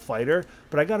 level fighter,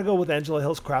 but I got to go with Angela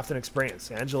Hill's craft and experience.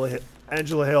 Angela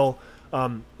Hill,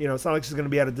 it's not like she's going to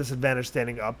be at a disadvantage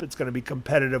standing up. It's going to be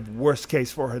competitive, worst case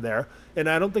for her there. And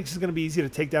I don't think she's going to be easy to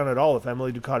take down at all if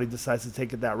Emily Ducote decides to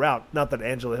take it that route. Not that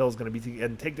Angela Hill is going to be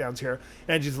getting takedowns here.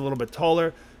 Angie's a little bit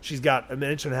taller. She's got an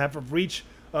inch and a half of reach.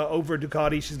 over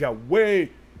Ducati. She's got way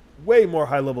more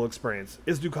high-level experience.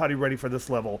 Is Ducati ready for this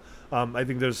level? I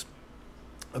think there's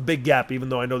a big gap, even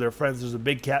though I know they're friends. There's a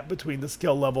big gap between the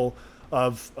skill level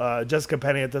of Jessica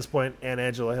Penney at this point and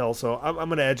Angela Hill. So I'm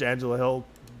going to edge Angela Hill.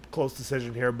 Close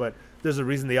decision here, but there's a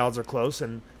reason the odds are close,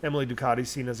 and Emily Ducati's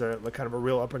seen as a kind of a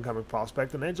real up-and-coming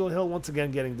prospect, and Angela Hill once again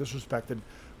getting disrespected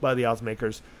by the odds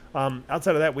makers.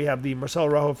 Outside of that, we have the Marcel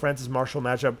Rojo-Francis Marshall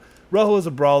matchup. Rojo is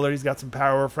a brawler. He's got some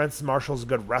power. Francis Marshall's a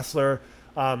good wrestler,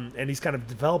 and he's kind of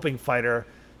developing fighter.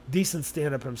 Decent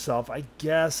stand-up himself. I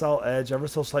guess I'll edge ever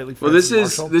so slightly. Well, this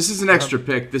is an extra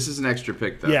pick. This is an extra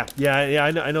pick, though. Yeah.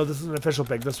 I know this is an official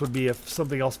pick. This would be if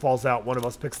something else falls out. One of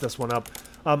us picks this one up.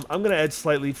 I'm going to edge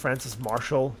slightly Francis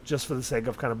Marshall just for the sake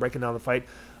of kind of breaking down the fight.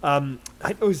 I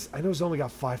know he's only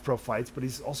got 5 pro fights, but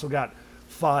he's also got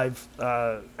 5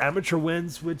 amateur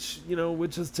wins, which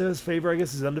is to his favor. I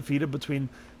guess he's undefeated between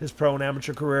his pro and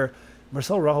amateur career.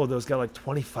 Marcel Rojo, though, has got like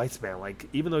 20 fights, man. Like,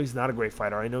 even though he's not a great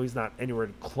fighter, I know he's not anywhere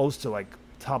close to like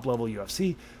top-level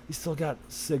UFC, he's still got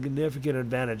significant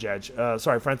advantage edge.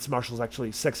 Francis Marshall's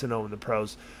actually 6-0 in the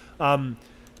pros.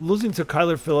 Losing to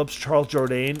Kyler Phillips, Charles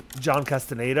Jourdain, John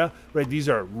Castaneda, right? These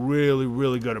are really,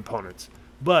 really good opponents.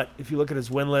 But if you look at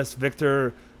his win list,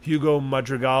 Victor Hugo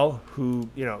Madrigal, who,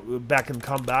 back in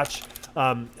Combach,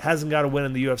 hasn't got a win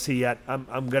in the UFC yet.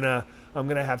 I'm gonna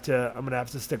have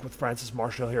to stick with Francis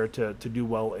Marshall here to do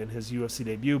well in his UFC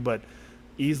debut, but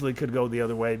easily could go the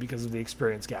other way because of the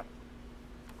experience gap.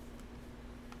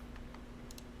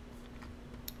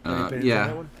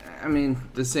 Yeah, I mean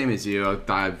the same as you.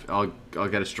 I'll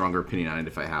get a stronger opinion on it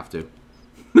if I have to.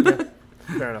 Yeah,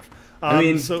 fair enough.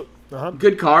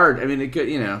 Good card. I mean,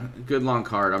 good long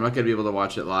card. I'm not gonna be able to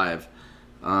watch it live.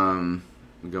 I'm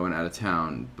going out of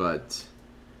town, but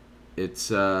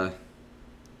it's yeah.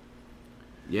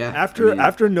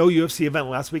 After no UFC event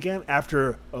last weekend,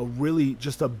 after a really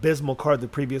just abysmal card the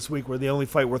previous week, where the only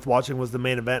fight worth watching was the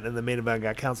main event, and the main event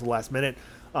got canceled last minute.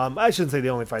 I shouldn't say the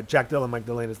only fight. Jack Dillon, Mike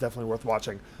Delaney is definitely worth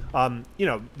watching.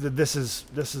 This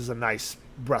is a nice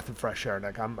breath of fresh air,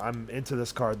 Nick. I'm into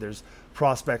this card. There's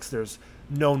prospects. There's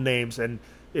known names, and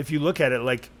if you look at it,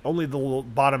 like only the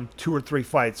bottom 2 or 3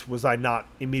 fights was I not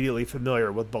immediately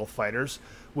familiar with both fighters,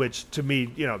 which to me,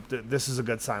 this is a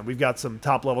good sign. We've got some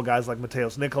top-level guys like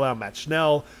Mateus Nicolau, Matt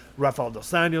Schnell, Rafael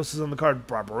Dos Anjos is on the card,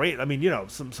 Barbara. I mean,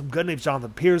 some good names.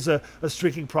 Jonathan Pierce, a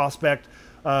streaking prospect.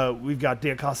 We've got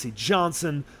Diakasi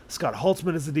Johnson. Scott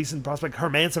Holtzman is a decent prospect.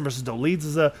 Hermanson versus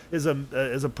Dolides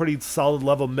is a pretty solid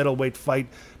level middleweight fight.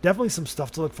 Definitely some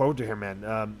stuff to look forward to here,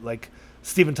 man. Like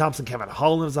Stephen Thompson, Kevin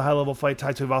Holland is a high-level fight.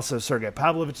 Tai Tuivasa, Sergey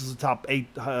Pavlovich is a top 8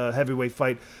 heavyweight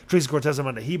fight. Tracy Cortez,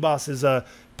 Amanda Ribas is a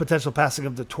potential passing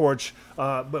of the torch,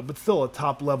 but still a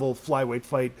top-level flyweight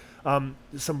fight.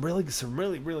 Some really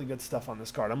good stuff on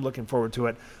this card. I'm looking forward to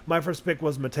it. My first pick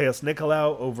was Mateus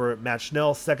Nicolau over Matt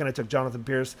Schnell. Second, I took Jonathan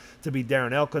Pierce to beat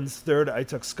Darren Elkins. Third, I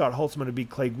took Scott Holtzman to beat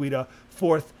Clay Guida.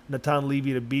 Fourth, Natan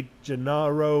Levy to beat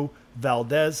Gennaro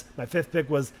Valdez. My fifth pick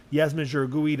was Yasmin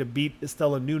Jurgui to beat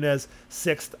Estela Nunez.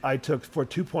 Sixth, I took for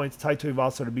 2 points Tai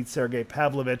Tuivasa to beat Sergey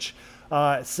Pavlovich.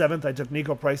 Seventh, I took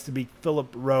Nico Price to beat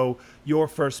Philip Rowe. Your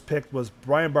first pick was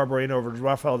Brian Barberena over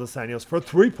Rafael Dos Anjos for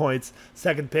 3 points.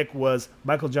 Second pick was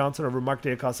Michael Johnson over Mark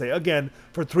Diakase, again,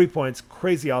 for 3 points.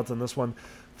 Crazy odds on this one.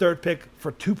 Third pick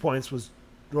for 2 points was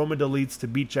Roman Dolides to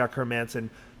beat Jack Hermanson.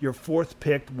 Your fourth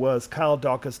pick was Kyle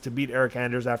Dawkins to beat Eric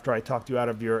Anders after I talked you out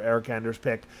of your Eric Anders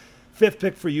pick. Fifth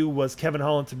pick for you was Kevin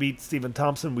Holland to beat Stephen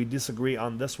Thompson. We disagree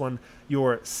on this one.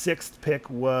 Your sixth pick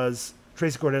was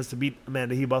Tracy Cortez to beat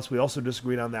Amanda Ribas. We also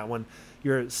disagreed on that one.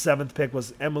 Your seventh pick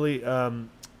was Emily.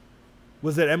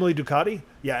 Was it Emily Ducati?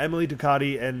 Yeah, Emily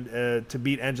Ducati and to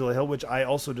beat Angela Hill, which I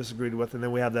also disagreed with. And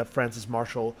then we have that Francis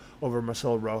Marshall over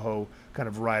Marcelo Rojo kind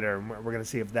of rider. And we're going to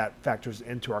see if that factors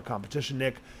into our competition,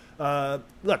 Nick.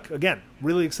 Look, again,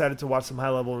 really excited to watch some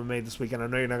high-level MMA this weekend. I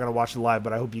know you're not going to watch it live,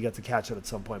 but I hope you get to catch it at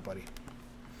some point, buddy.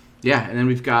 Yeah, and then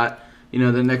we've got,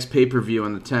 the next pay-per-view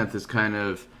on the 10th has kind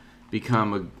of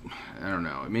become I don't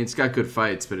know. I mean, it's got good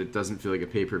fights, but it doesn't feel like a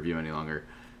pay-per-view any longer.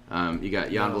 You got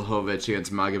Jan Blachowicz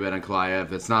against Magomed Ankalaev.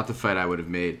 That's not the fight I would have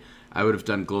made. I would have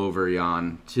done Glover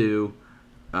Jan too.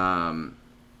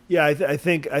 Yeah, I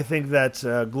think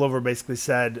that Glover basically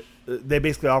said they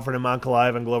basically offered him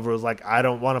Ankalaev, and Glover was like, I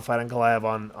don't want to fight Ankalaev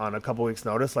on a couple weeks'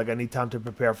 notice. Like, I need time to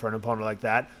prepare for an opponent like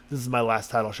that. This is my last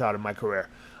title shot in my career.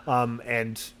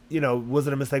 And was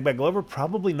it a mistake by Glover?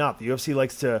 Probably not. The UFC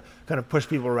likes to kind of push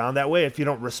people around that way. If you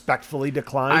don't respectfully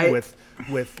decline with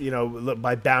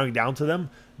by bowing down to them,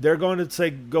 they're going to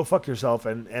say, go fuck yourself,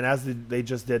 and as they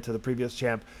just did to the previous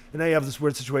champ. And now you have this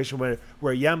weird situation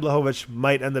where Jan Blachowicz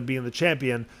might end up being the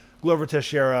champion. Glover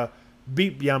Teixeira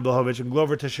beat Jan Blachowicz, and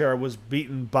Glover Teixeira was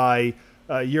beaten by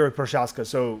Yuri Prochazka.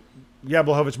 So Jan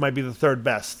Blachowicz might be the third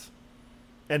best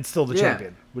and still the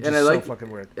champion, which is so fucking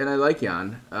weird. And I like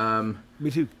Jan.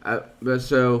 Me too.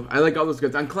 So I like all those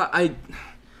guys.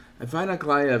 I find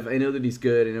Ankalaev, I know that he's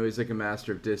good. I know he's like a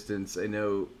master of distance. I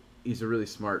know he's a really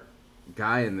smart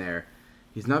guy in there.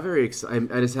 He's not very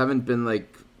excited. I just haven't been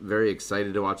like very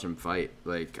excited to watch him fight.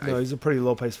 He's a pretty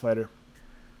low pace fighter.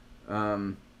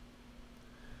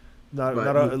 Not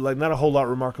a whole lot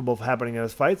remarkable happening in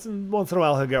his fights, and once in a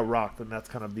while he'll get rocked, and that's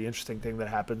kind of the interesting thing that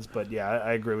happens. But yeah,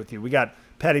 I agree with you. We got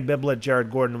Paddy Pimblett,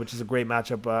 Jared Gordon, which is a great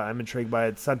matchup. I'm intrigued by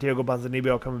it. Santiago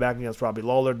Ponzinibbio coming back against Robbie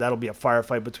Lawler. That'll be a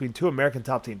firefight between two American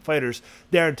top team fighters.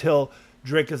 Darren Till,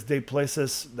 Dricus De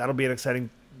Plessis. That'll be an exciting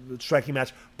striking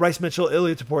match. Bryce Mitchell,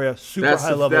 Ilya Taporia,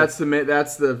 high level. That's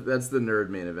the nerd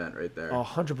main event right there.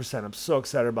 100%. I'm so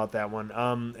excited about that one.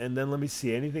 And then let me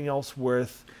see anything else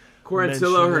worth.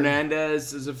 Quarantillo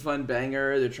Hernandez is a fun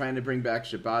banger. They're trying to bring back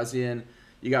Shabazian.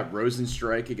 You got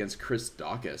Rosenstrike against Chris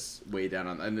Dawkins way down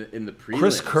in the prelims.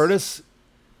 Chris Curtis,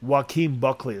 Joaquin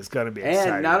Buckley is going to be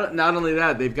exciting. And not only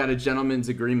that, they've got a gentleman's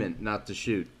agreement not to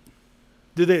shoot.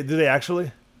 Do they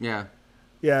actually? Yeah.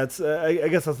 Yeah, it's. I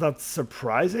guess that's not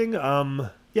surprising.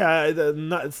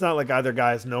 It's not like either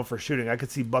guy is known for shooting. I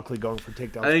could see Buckley going for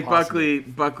takedowns. I think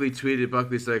Buckley tweeted.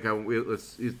 Buckley's like,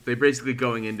 they're basically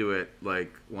going into it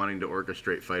like wanting to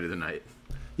orchestrate fight of the night.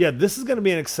 Yeah, this is going to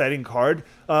be an exciting card.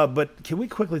 But can we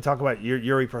quickly talk about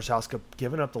Yuri Prochazka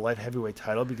giving up the light heavyweight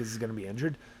title because he's going to be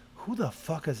injured? Who the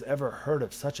fuck has ever heard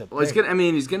of such a thing? Well, he's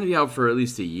going to be out for at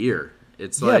least a year.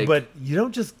 But you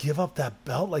don't just give up that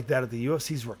belt like that at the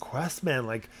UFC's request, man.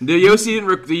 Like the UFC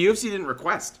didn't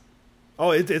request.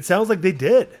 Oh, it sounds like they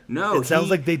did. No, it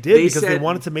sounds like they did because they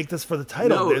wanted to make this for the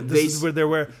title. No, this is where they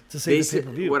were to save the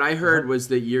pay-per-view. What I heard was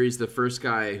that Yuri's the first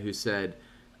guy who said,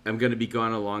 "I'm going to be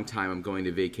gone a long time. I'm going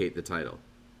to vacate the title."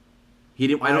 He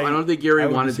didn't. I don't think Yuri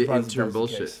wanted the interim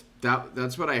bullshit.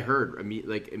 That's what I heard.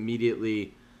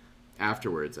 Immediately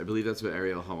afterwards, I believe that's what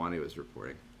Ariel Helwani was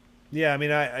reporting. Yeah, I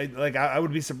mean, I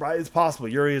would be surprised. It's possible.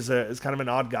 Yuri is kind of an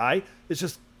odd guy. It's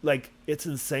just it's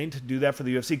insane to do that for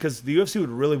the UFC because the UFC would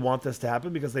really want this to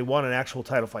happen because they want an actual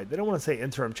title fight. They don't want to say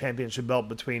interim championship belt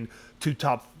between two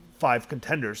top 5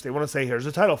 contenders. They want to say here's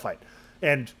a title fight.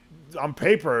 And on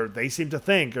paper, they seem to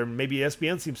think, or maybe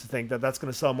ESPN seems to think that that's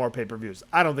going to sell more pay-per-views.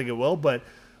 I don't think it will, but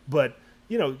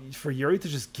for Yuri to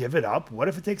just give it up, what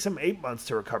if it takes him 8 months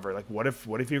to recover? Like, what if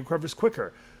he recovers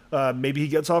quicker? Maybe he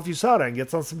gets off USADA and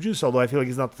gets on some juice, although I feel like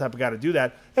he's not the type of guy to do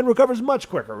that, and recovers much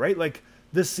quicker, right? Like,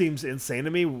 this seems insane to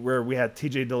me, where we had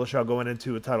TJ Dillashaw going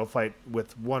into a title fight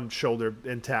with one shoulder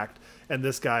intact, and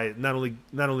this guy not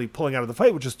only pulling out of the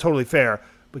fight, which is totally fair,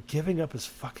 but giving up his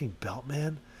fucking belt,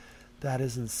 man. That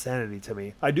is insanity to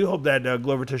me. I do hope that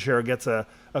Glover Teixeira gets a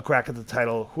crack at the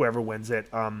title, whoever wins it.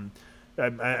 I'm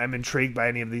intrigued by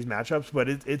any of these matchups, but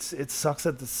it sucks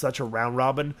that it's such a round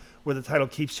robin where the title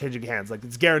keeps changing hands. Like,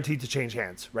 it's guaranteed to change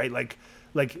hands, right?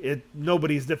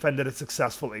 Nobody's defended it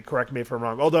successfully. Correct me if I'm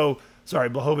wrong. Although,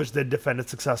 Blachowicz did defend it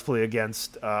successfully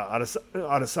against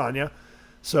Adesanya.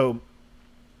 So,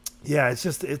 yeah,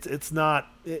 it's not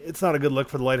a good look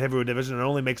for the light heavyweight division. It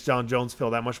only makes John Jones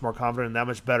feel that much more confident and that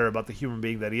much better about the human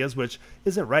being that he is, which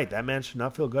isn't right. That man should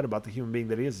not feel good about the human being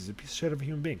that he is. He's a piece of shit of a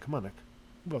human being. Come on, Nick.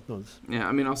 We both know this. Yeah,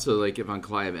 I mean, also, if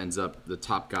Ankalaev ends up the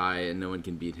top guy and no one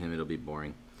can beat him, it'll be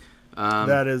boring.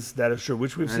 That is true,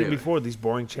 which we've seen before, these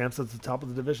boring champs at the top of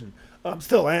the division.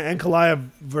 Still, Ankalaev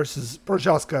versus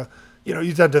Prochazka,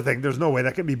 you tend to think there's no way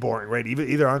that can be boring, right?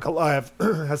 Either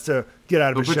Ankalaev has to get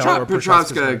out of his shell, or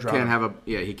Prochazka can't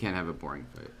have a boring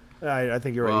fight. I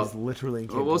think you're right. He's literally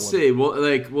incapable. We'll see.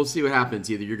 We'll see what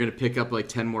happens. Either you're going to pick up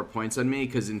 10 more points on me,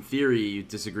 because in theory you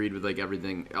disagreed with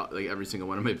everything, every single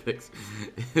one of my picks.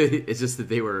 It's just that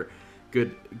they were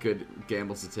good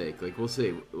gambles to take. We'll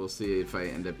see. We'll see if I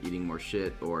end up eating more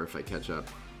shit or if I catch up.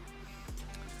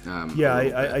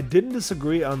 I didn't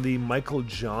disagree on the Michael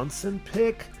Johnson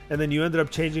pick, and then you ended up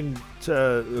changing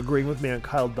to agreeing with me on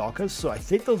Kyle Dawkins. So I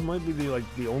think those might be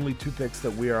the only 2 picks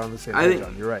that we are on the same page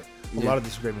on. You're right. A lot of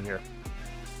disagreement here.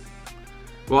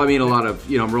 Well, I mean, a lot of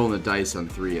I'm rolling the dice on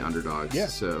 3 underdogs. Yeah.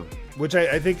 So, which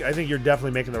I think you're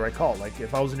definitely making the right call.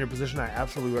 If I was in your position, I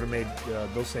absolutely would have made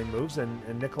those same moves,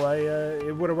 and Nikolai,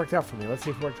 it would have worked out for me. Let's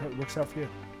see if it works out for you.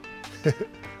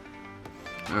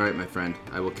 All right, my friend.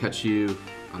 I will catch you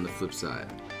on the flip side.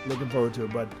 Looking forward to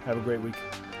it, bud. Have a great week.